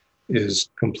in is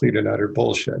complete and utter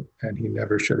bullshit. And he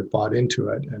never should have bought into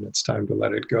it. And it's time to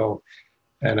let it go.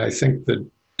 And I think the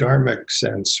dharmic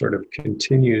sense sort of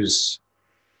continues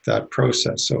that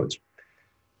process. So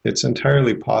it's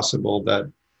entirely possible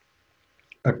that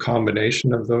a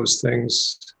combination of those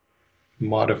things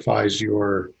modifies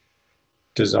your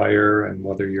desire and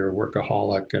whether you're a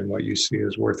workaholic and what you see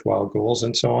as worthwhile goals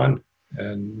and so on.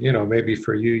 And, maybe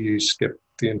for you, you skip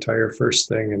the entire first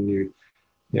thing and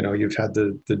you've had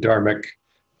the dharmic,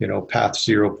 path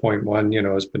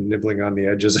 0.1, has been nibbling on the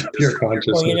edges of your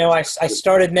consciousness. Well, I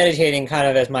started meditating kind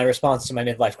of as my response to my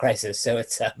midlife crisis. So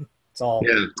it's all.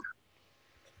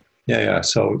 Yeah.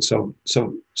 So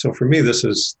for me, this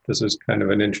is kind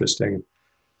of an interesting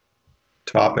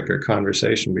topic or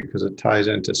conversation because it ties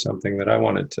into something that I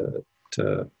wanted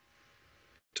to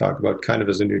talk about kind of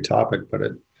as a new topic, but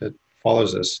it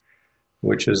follows this,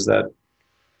 which is that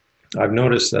I've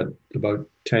noticed that about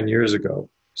 10 years ago,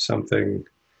 something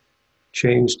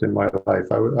changed in my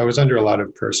life. I was under a lot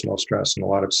of personal stress and a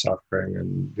lot of suffering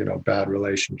and, bad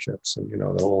relationships and,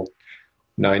 the whole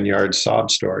 9-yard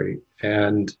sob story.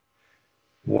 And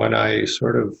when I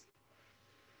sort of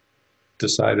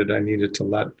decided I needed to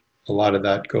let a lot of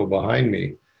that go behind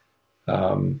me,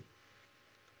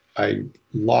 I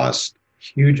lost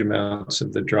huge amounts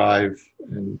of the drive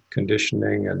and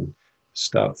conditioning and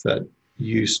stuff that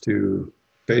used to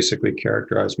basically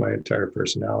characterize my entire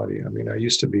personality. I mean, I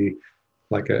used to be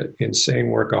like an insane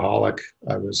workaholic.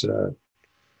 I was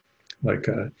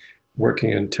working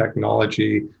in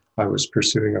technology. I was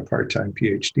pursuing a part-time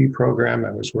PhD program.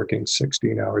 I was working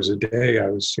 16 hours a day. I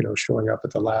was, showing up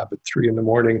at the lab at 3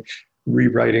 a.m,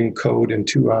 rewriting code in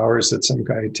 2 hours that some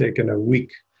guy had taken a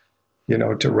week,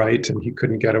 to write, and he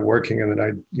couldn't get it working. And then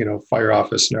I'd, fire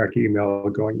off a snarky email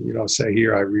going, say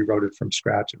here, I rewrote it from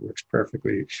scratch. It works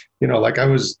perfectly. I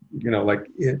was,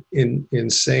 in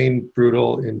insane,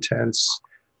 brutal, intense,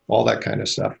 all that kind of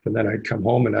stuff. And then I'd come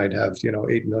home and I'd have,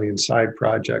 8 million side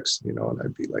projects, and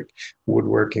I'd be like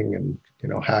woodworking and,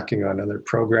 hacking on other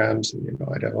programs. And,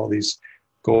 I'd have all these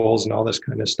goals and all this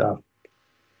kind of stuff.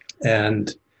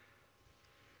 And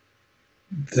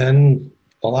then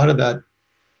a lot of that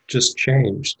just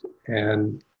changed.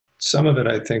 And some of it,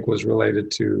 I think, was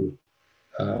related to,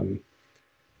 kind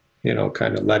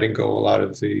of letting go a lot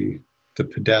of the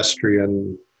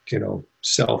pedestrian,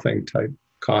 selfing type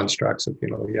constructs of,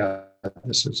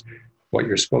 this is what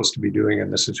you're supposed to be doing,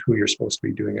 and this is who you're supposed to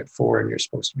be doing it for, and you're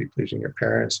supposed to be pleasing your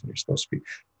parents, and you're supposed to be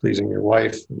pleasing your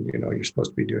wife, and, you're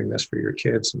supposed to be doing this for your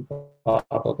kids, and blah, blah,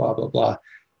 blah, blah, blah.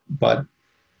 But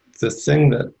the thing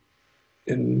that,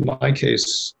 in my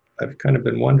case, I've kind of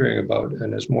been wondering about,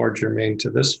 and is more germane to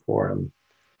this forum,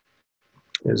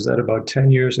 is that about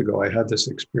 10 years ago, I had this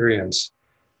experience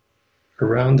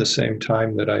around the same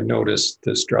time that I noticed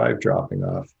this drive dropping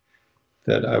off,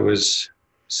 that I was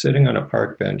sitting on a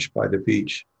park bench by the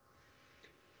beach.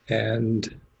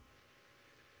 And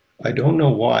I don't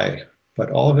know why, but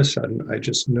all of a sudden I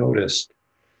just noticed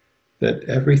that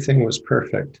everything was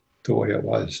perfect the way it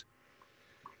was.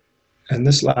 And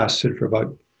this lasted for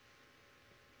about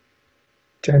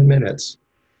 10 minutes.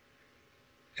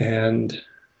 And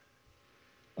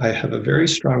I have a very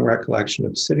strong recollection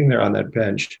of sitting there on that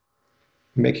bench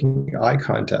making eye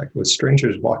contact with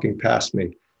strangers walking past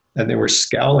me, and they were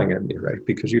scowling at me, right?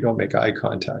 Because you don't make eye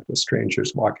contact with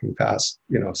strangers walking past,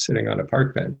 sitting on a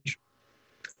park bench.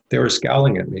 They were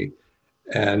scowling at me,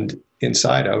 and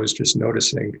inside I was just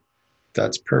noticing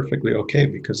that's perfectly okay,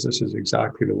 because this is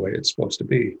exactly the way it's supposed to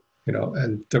be,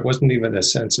 and there wasn't even a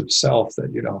sense of self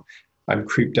that, I'm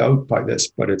creeped out by this,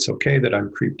 but it's okay that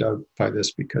I'm creeped out by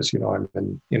this because,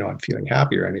 I'm feeling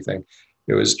happy or anything.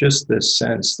 It was just this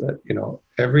sense that,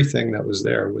 everything that was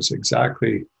there was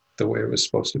exactly the way it was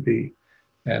supposed to be.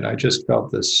 And I just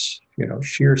felt this,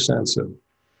 sheer sense of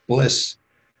bliss,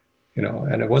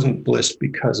 and it wasn't bliss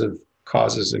because of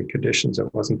causes and conditions.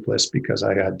 It wasn't bliss because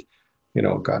I had,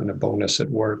 gotten a bonus at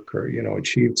work or,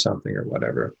 achieved something or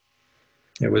whatever.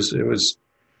 It was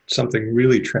something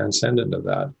really transcendent of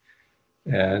that.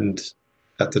 And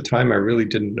at the time, I really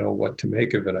didn't know what to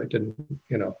make of it. I didn't,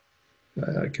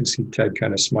 I can see Ted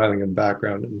kind of smiling in the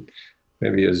background, and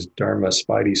maybe his Dharma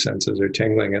spidey senses are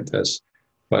tingling at this.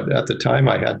 But at the time,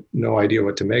 I had no idea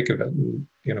what to make of it. And,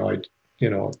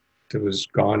 it was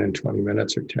gone in 20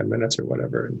 minutes or 10 minutes or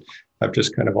whatever. And I've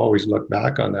just kind of always looked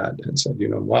back on that and said,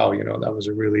 wow, that was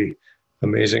a really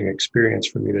amazing experience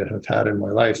for me to have had in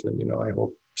my life. And, I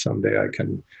hope someday I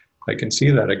can see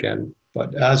that again.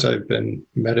 But as I've been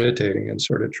meditating and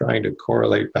sort of trying to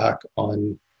correlate back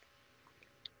on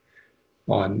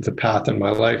the path in my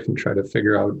life and try to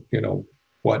figure out,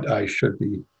 what I should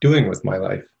be doing with my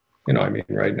life.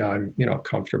 Right now I'm,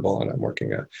 comfortable and I'm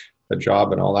working a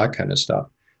job and all that kind of stuff.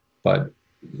 But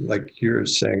like you're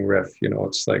saying, Riff,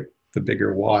 it's like the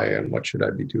bigger why and what should I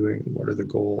be doing? What are the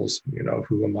goals?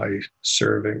 Who am I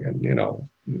serving? And,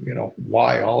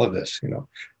 why all of this,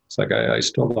 It's like I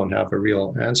still don't have a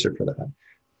real answer for that.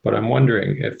 But I'm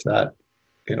wondering if that,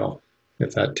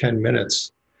 if that 10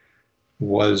 minutes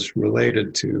was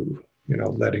related to,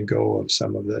 letting go of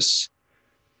some of this,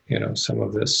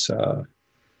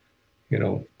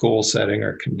 goal setting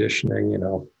or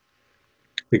conditioning,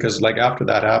 because like after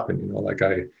that happened, like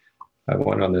I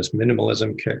went on this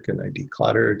minimalism kick and I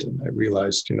decluttered and I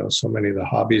realized, so many of the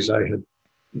hobbies I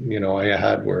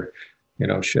had were,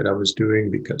 shit I was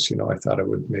doing because, I thought it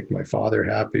would make my father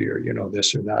happy or,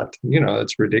 this or that.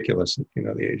 That's ridiculous at,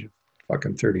 the age of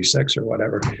fucking 36 or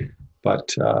whatever.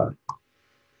 But, so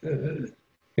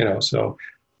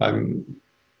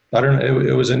I don't know,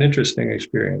 it was an interesting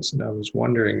experience. And I was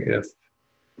wondering if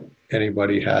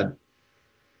anybody had,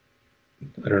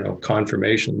 I don't know,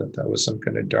 confirmation that that was some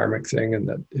kind of dharmic thing and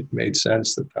that it made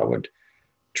sense that would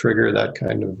trigger that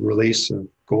kind of release of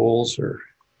goals, or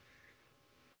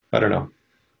I don't know.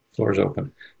 Floor's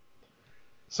open.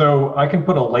 So I can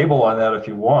put a label on that if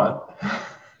you want.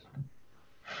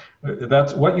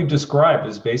 That's what you described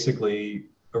is basically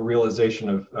a realization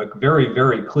of a very,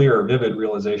 very clear, vivid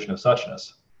realization of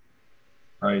suchness,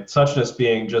 right? Suchness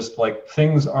being just like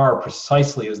things are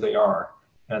precisely as they are,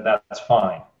 and that's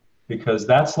fine. Because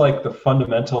that's like the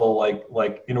fundamental,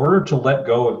 like in order to let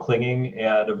go of clinging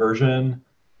and aversion,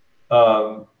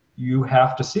 you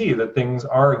have to see that things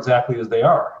are exactly as they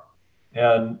are.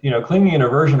 And, clinging and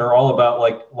aversion are all about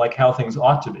like how things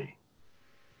ought to be.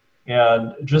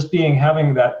 And just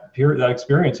having that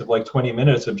experience of like 20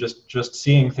 minutes of just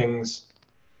seeing things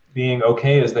being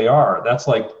okay as they are,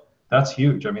 that's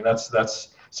huge. I mean,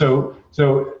 so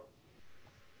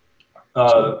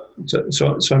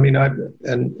I mean,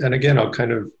 and again, I'll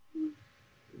kind of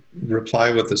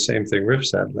reply with the same thing Riff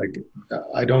said. Like,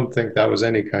 I don't think that was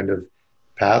any kind of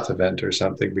path event or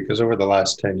something, because over the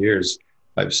last 10 years,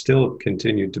 I've still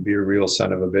continued to be a real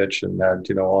son of a bitch and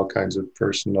had, all kinds of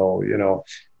personal,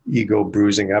 ego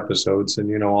bruising episodes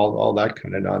and, all that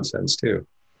kind of nonsense too.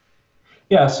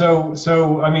 Yeah.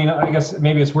 So, I mean, I guess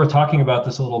maybe it's worth talking about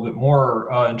this a little bit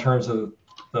more in terms of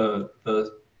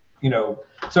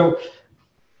so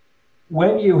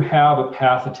when you have a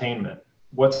path attainment,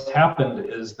 what's happened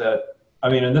is that, I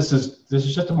mean, and this is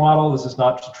just a model, this is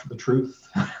not the truth,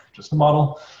 just a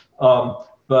model.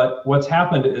 But what's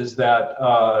happened is that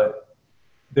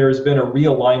there's been a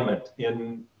realignment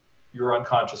in your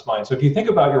unconscious mind. So if you think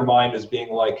about your mind as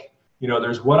being like,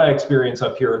 there's what I experience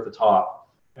up here at the top,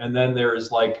 and then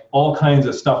there's like all kinds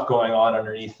of stuff going on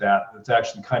underneath that's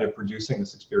actually kind of producing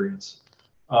this experience.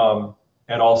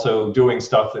 And also doing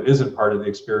stuff that isn't part of the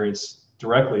experience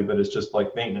directly, but is just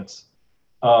like maintenance,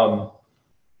 or,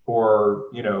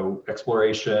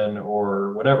 exploration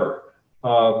or whatever.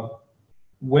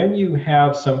 When you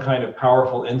have some kind of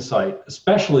powerful insight,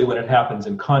 especially when it happens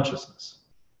in consciousness.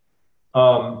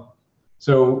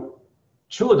 So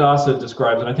Culadasa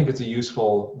describes, and I think it's a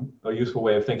useful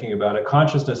way of thinking about it.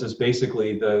 Consciousness is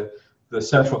basically the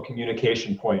central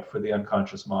communication point for the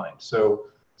unconscious mind. So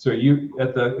So you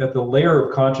at the layer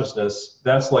of consciousness,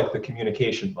 that's like the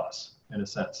communication bus in a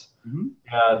sense. Mm-hmm.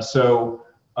 And so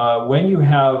when you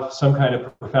have some kind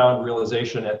of profound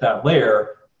realization at that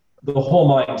layer, the whole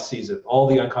mind sees it. All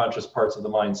the unconscious parts of the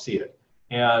mind see it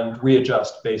and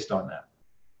readjust based on that.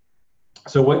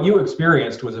 So what you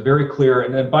experienced was a very clear,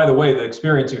 and by the way, the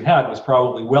experience you had was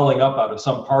probably welling up out of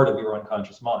some part of your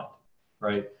unconscious mind,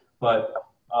 right? But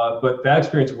that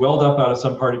experience welled up out of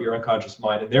some part of your unconscious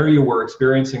mind, and there you were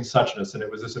experiencing suchness, and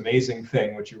it was this amazing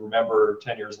thing, which you remember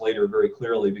 10 years later very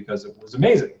clearly because it was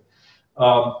amazing.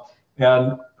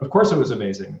 And of course it was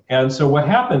amazing. And so what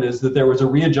happened is that there was a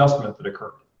readjustment that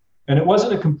occurred. And it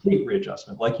wasn't a complete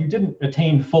readjustment. Like you didn't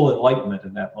attain full enlightenment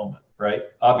in that moment, right?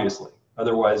 Obviously.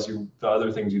 Otherwise, the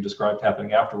other things you described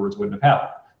happening afterwards wouldn't have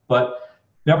happened. But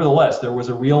nevertheless, there was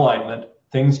a realignment.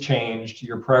 Things changed.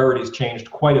 Your priorities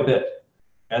changed quite a bit.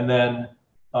 And then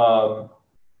after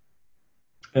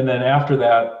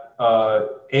that,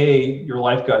 your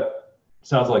life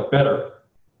sounds like better.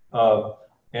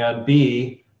 And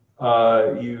B,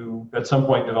 you at some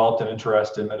point developed an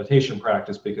interest in meditation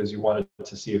practice because you wanted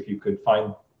to see if you could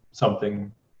find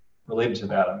something related to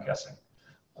that, I'm guessing.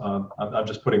 I'm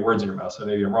just putting words in your mouth, so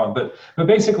maybe I'm wrong. But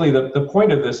basically, the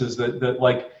point of this is that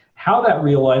like how that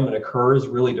realignment occurs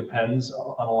really depends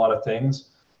on a lot of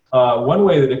things. One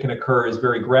way that it can occur is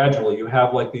very gradually. You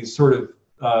have like these sort of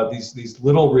these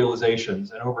little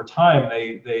realizations, and over time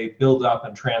they build up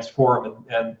and transform,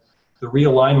 and the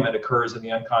realignment occurs in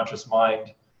the unconscious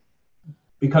mind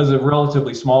because of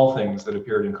relatively small things that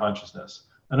appeared in consciousness.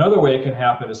 Another way it can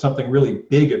happen is something really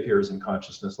big appears in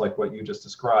consciousness, like what you just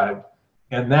described,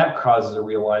 and that causes a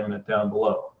realignment down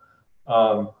below.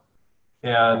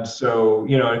 And so,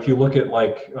 if you look at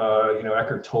like,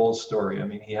 Eckhart Tolle's story, I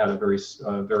mean, he had a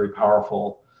very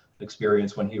powerful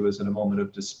experience when he was in a moment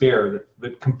of despair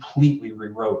that completely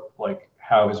rewrote like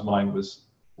how his mind was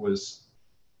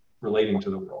relating to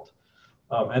the world.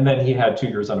 And then he had 2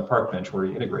 years on a park bench where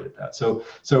he integrated that. So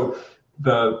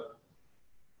the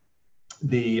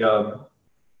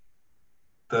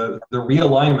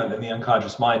realignment in the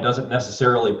unconscious mind doesn't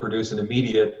necessarily produce an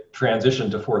immediate transition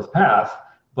to fourth path,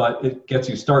 but it gets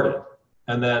you started.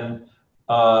 And then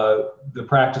the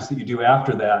practice that you do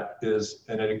after that is,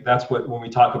 and that's what, when we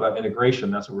talk about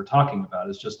integration, that's what we're talking about.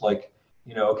 It's just like,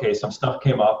 okay, some stuff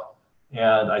came up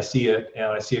and I see it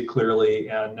clearly,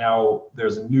 and now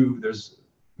there's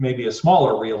maybe a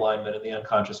smaller realignment in the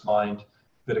unconscious mind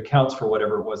that accounts for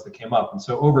whatever it was that came up. And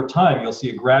so over time, you'll see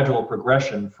a gradual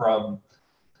progression from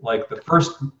like the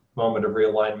first moment of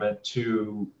realignment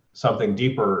to something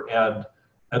deeper. And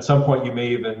at some point, you may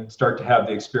even start to have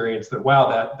the experience that,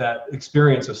 wow, that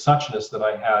experience of suchness that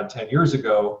I had 10 years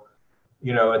ago,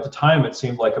 at the time, it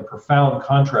seemed like a profound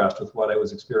contrast with what I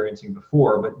was experiencing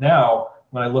before. But now,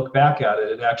 when I look back at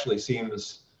it, it actually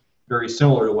seems very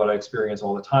similar to what I experience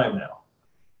all the time now.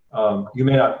 You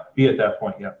may not be at that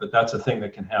point yet, but that's a thing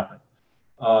that can happen.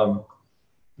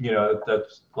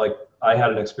 That's like, I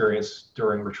had an experience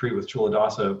during retreat with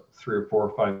Chuladasa 3 or 4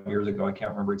 or 5 years ago, I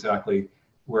can't remember exactly,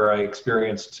 where I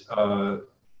experienced a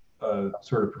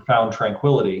sort of profound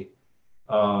tranquility.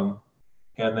 And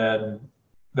then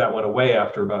that went away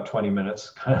after about 20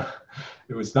 minutes.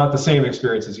 It was not the same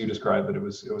experience as you described, but it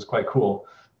was quite cool.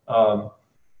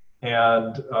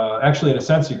 Actually, in a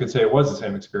sense, you could say it was the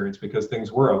same experience because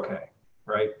things were okay,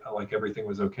 right? Like everything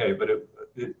was okay, but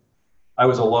I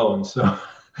was alone, so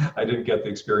I didn't get the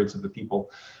experience of the people.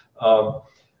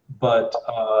 But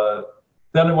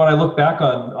then when I look back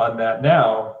on that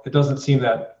now, it doesn't seem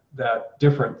that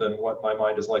different than what my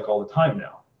mind is like all the time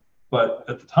now. But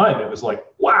at the time, it was like,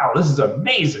 wow, this is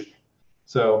amazing.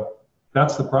 So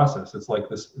that's the process. It's like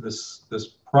this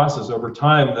process over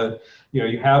time that,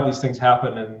 you have these things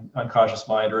happen in unconscious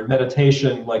mind or in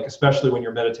meditation, like especially when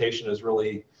your meditation is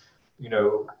really,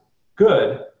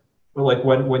 good. But like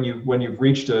when you've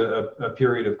reached a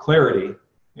period of clarity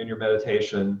in your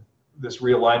meditation, this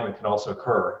realignment can also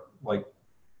occur. Like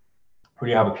when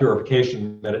you have a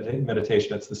purification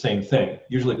meditation, it's the same thing.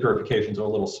 Usually purifications are a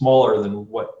little smaller than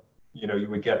what you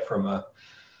would get from a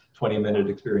 20-minute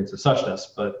experience of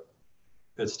suchness, but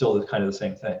it's still kind of the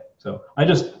same thing. So I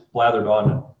just blathered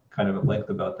on kind of at length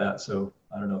about that. So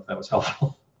I don't know if that was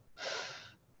helpful.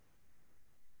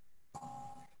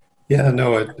 Yeah,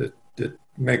 no, it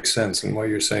makes sense. And what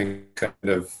you're saying kind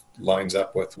of lines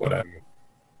up with what I'm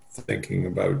thinking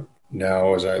about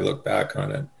now as I look back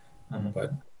on it. Mm-hmm.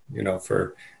 But,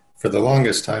 for the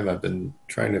longest time, I've been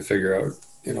trying to figure out,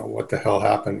 what the hell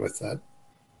happened with that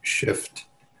shift.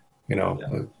 I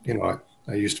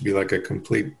used to be like a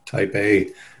complete type A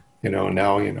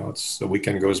now, it's the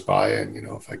weekend goes by, and,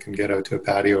 if I can get out to a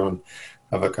patio and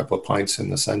have a couple of pints in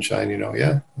the sunshine,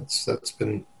 yeah, that's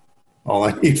been all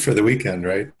I need for the weekend,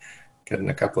 right? Getting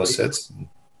a couple of sits. And,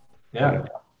 Yeah.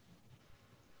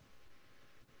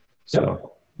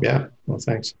 So, yeah, well,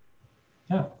 thanks.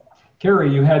 Yeah.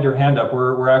 Carrie, you had your hand up.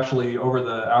 We're actually over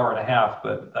the hour and a half,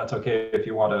 but that's okay if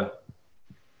you want to.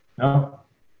 No?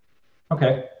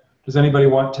 Okay. Does anybody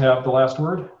want to have the last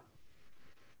word?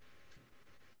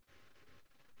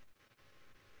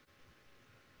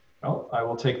 Well, I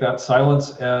will take that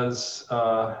silence as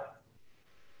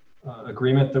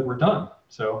agreement that we're done.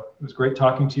 So it was great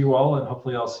talking to you all, and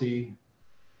hopefully I'll see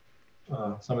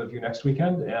some of you next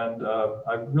weekend. And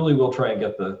I really will try and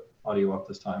get the audio up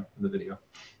this time in the video.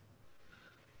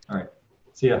 All right.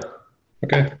 See ya.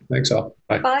 Okay. Thanks all.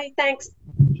 Bye. Bye. Thanks.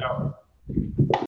 Ciao.